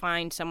retirees to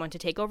find someone to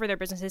take over their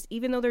businesses,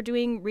 even though they're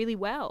doing really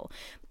well.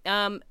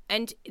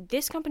 And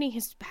this company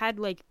has had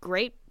like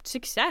great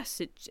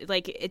success.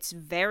 It's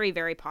very,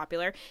 very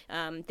popular.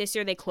 This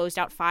year they closed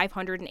out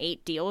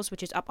 508 deals,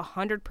 which is up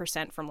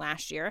 100% from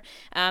last year.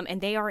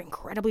 And they are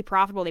incredibly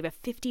profitable. They have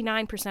a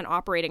 59%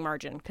 operating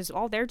margin because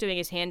all they're doing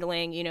is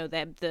handling,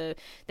 the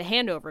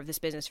handover of this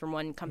business from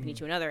one company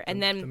to another.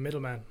 And then the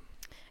middleman.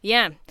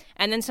 Yeah.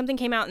 And then something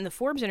came out in the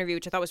Forbes interview,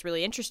 which I thought was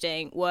really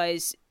interesting,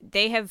 was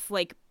they have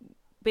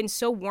been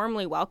so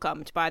warmly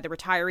welcomed by the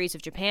retirees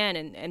of Japan,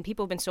 and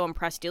people have been so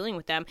impressed dealing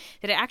with them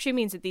that it actually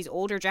means that these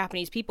older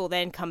Japanese people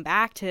then come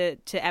back to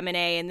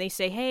M&A and they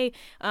say, hey,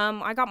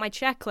 I got my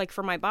check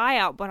for my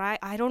buyout, but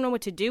I don't know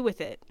what to do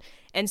with it.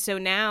 And so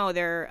now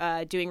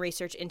they're doing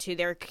research into,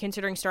 they're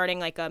considering starting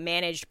like a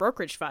managed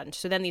brokerage fund.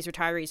 So then these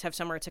retirees have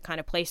somewhere to kind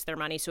of place their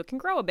money so it can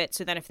grow a bit.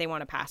 So then if they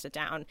want to pass it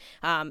down,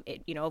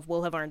 it, you know,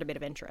 will have earned a bit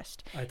of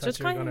interest. I thought so it's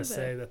you were kind going to of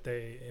say that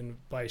they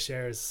buy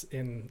shares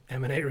in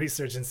M&A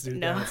Research Institute.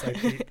 No. It's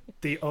like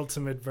the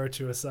ultimate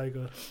virtuous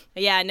cycle.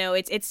 Yeah, no,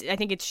 it's. I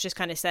think it's just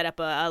kind of set up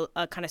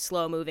a kind of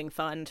slow moving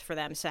fund for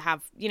them to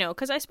have, you know,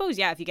 because I suppose,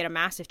 yeah, if you get a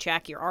massive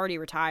check, you're already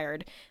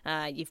retired,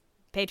 you've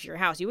paid for your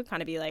house, you would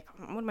kind of be like,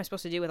 what am I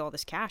supposed to do with all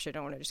this cash? I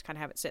don't want to just kind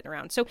of have it sitting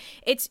around. So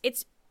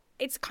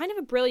it's kind of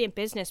a brilliant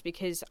business,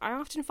 because I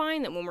often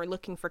find that when we're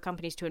looking for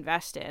companies to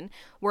invest in,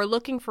 we're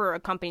looking for a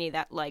company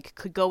that like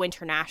could go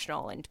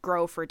international and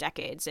grow for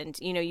decades. And,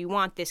 you know, you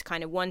want this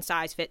kind of one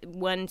size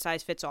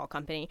fits all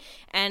company.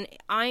 And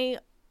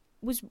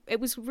it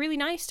was really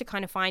nice to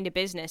kind of find a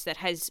business that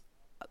has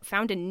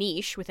found a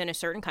niche within a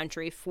certain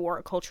country for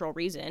a cultural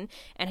reason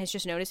and has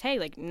just noticed, hey,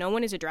 like no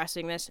one is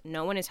addressing this,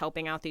 no one is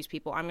helping out these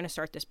people, I'm going to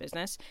start this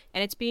business,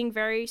 and it's being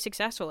very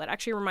successful. It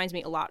actually reminds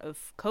me a lot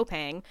of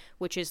Coupang,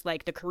 which is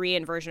like the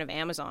Korean version of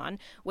Amazon,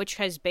 which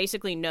has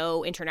basically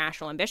no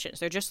international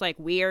ambitions. They're just like,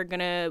 we are going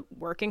to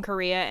work in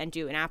Korea and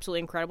do an absolutely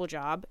incredible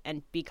job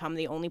and become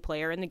the only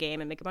player in the game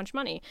and make a bunch of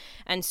money.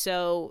 And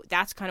so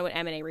that's kind of what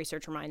M&A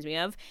Research reminds me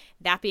of.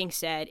 That being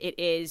said, it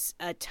is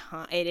a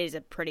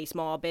pretty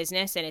small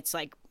business, and it's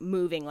like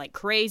moving like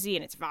crazy,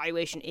 and its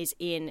valuation is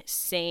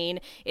insane.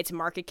 Its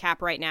market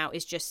cap right now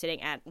is just sitting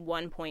at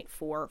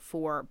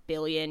 1.44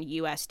 billion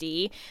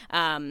USD.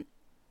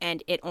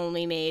 And it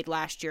only made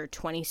last year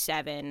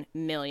 27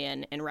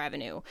 million in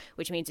revenue,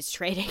 which means it's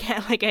trading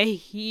at like a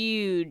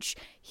huge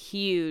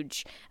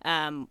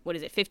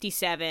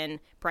 57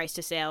 price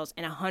to sales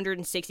and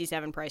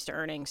 167 price to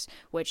earnings,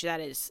 which that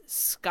is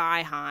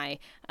sky high.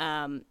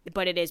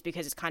 But it is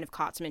because it's kind of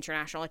caught some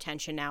international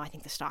attention now. I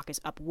think the stock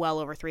is up well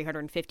over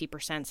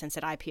 350% since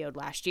it IPO'd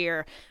last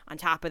year. On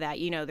top of that,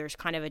 you know, there's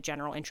kind of a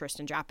general interest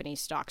in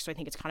Japanese stocks, so I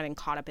think it's kind of been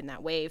caught up in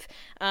that wave.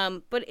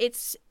 But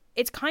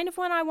it's kind of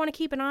one I want to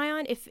keep an eye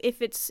on.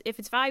 If its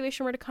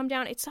valuation were to come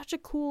down, it's such a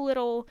cool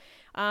little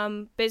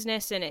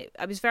business, and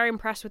I was very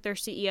impressed with their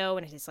CEO,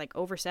 and it's like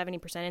over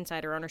 70%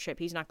 insider ownership.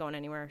 He's not going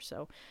anywhere.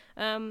 So,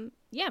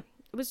 yeah,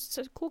 it was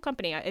a cool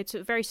company. It's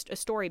a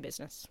story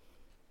business.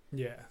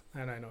 Yeah,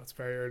 and I know it's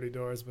very early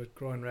doors, but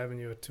growing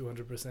revenue at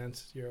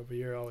 200% year over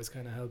year always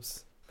kind of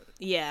helps.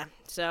 Yeah,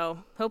 so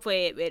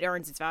hopefully it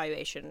earns its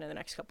valuation in the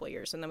next couple of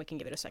years, and then we can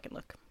give it a second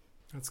look.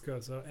 That's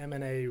good. So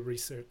M&A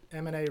Research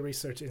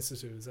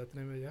Institute, is that the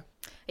name of it? Yeah.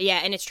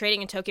 Yeah, and it's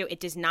trading in Tokyo. It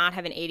does not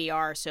have an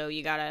ADR, so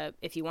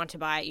if you want to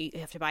buy it, you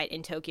have to buy it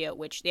in Tokyo.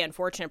 Which the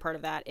unfortunate part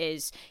of that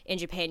is in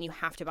Japan you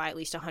have to buy at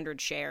least 100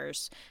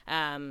 shares.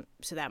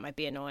 So that might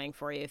be annoying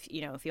for you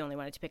if you only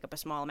wanted to pick up a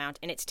small amount.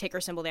 And its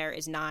ticker symbol there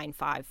is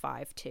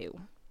 9552.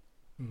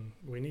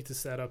 We need to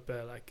set up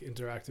a like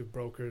Interactive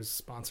Brokers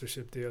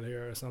sponsorship deal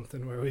here or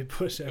something where we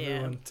push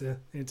everyone to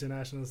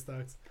international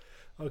stocks.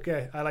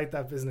 Okay, I like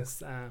that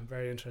business.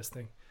 Very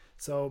interesting.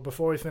 So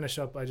before we finish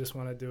up, I just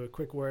want to do a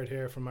quick word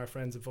here from our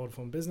friends at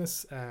Vodafone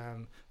Business.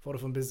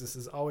 Vodafone Business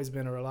has always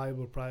been a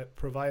reliable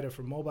provider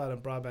for mobile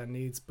and broadband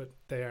needs, but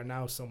they are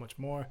now so much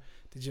more.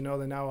 Did you know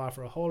they now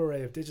offer a whole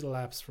array of digital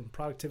apps, from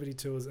productivity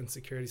tools and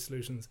security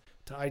solutions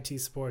to IT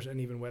support and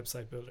even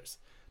website builders?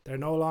 They're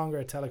no longer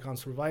a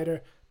telecoms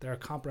provider, they're a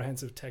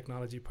comprehensive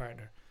technology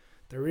partner.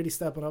 They're really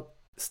stepping up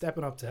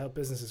to help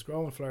businesses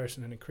grow and flourish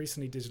in an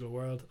increasingly digital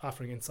world,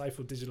 offering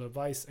insightful digital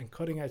advice and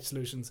cutting-edge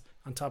solutions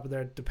on top of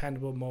their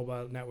dependable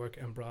mobile network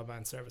and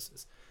broadband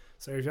services.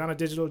 So if you're on a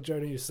digital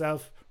journey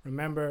yourself,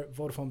 remember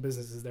Vodafone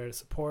Business is there to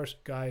support,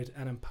 guide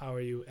and empower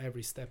you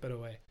every step of the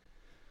way.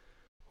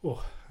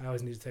 Oh, I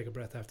always need to take a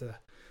breath after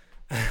that.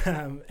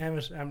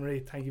 Emmett, Anne-Marie,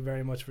 thank you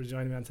very much for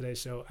joining me on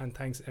today's show, and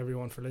thanks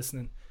everyone for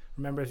listening.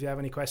 Remember, if you have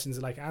any questions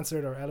you'd like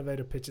answered or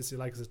elevator pitches you'd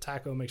like us to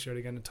tackle, make sure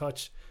to get in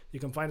touch. You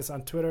can find us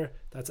on Twitter,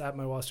 that's at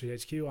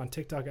MyWallStreetHQ, on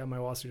TikTok at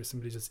MyWallStreet, or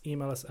simply just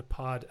email us at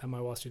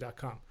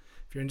pod@mywallstreet.com.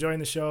 If you're enjoying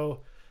the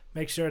show,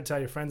 make sure to tell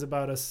your friends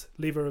about us,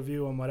 leave a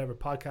review on whatever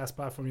podcast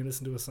platform you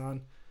listen to us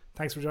on.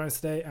 Thanks for joining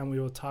us today, and we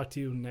will talk to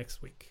you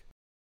next week.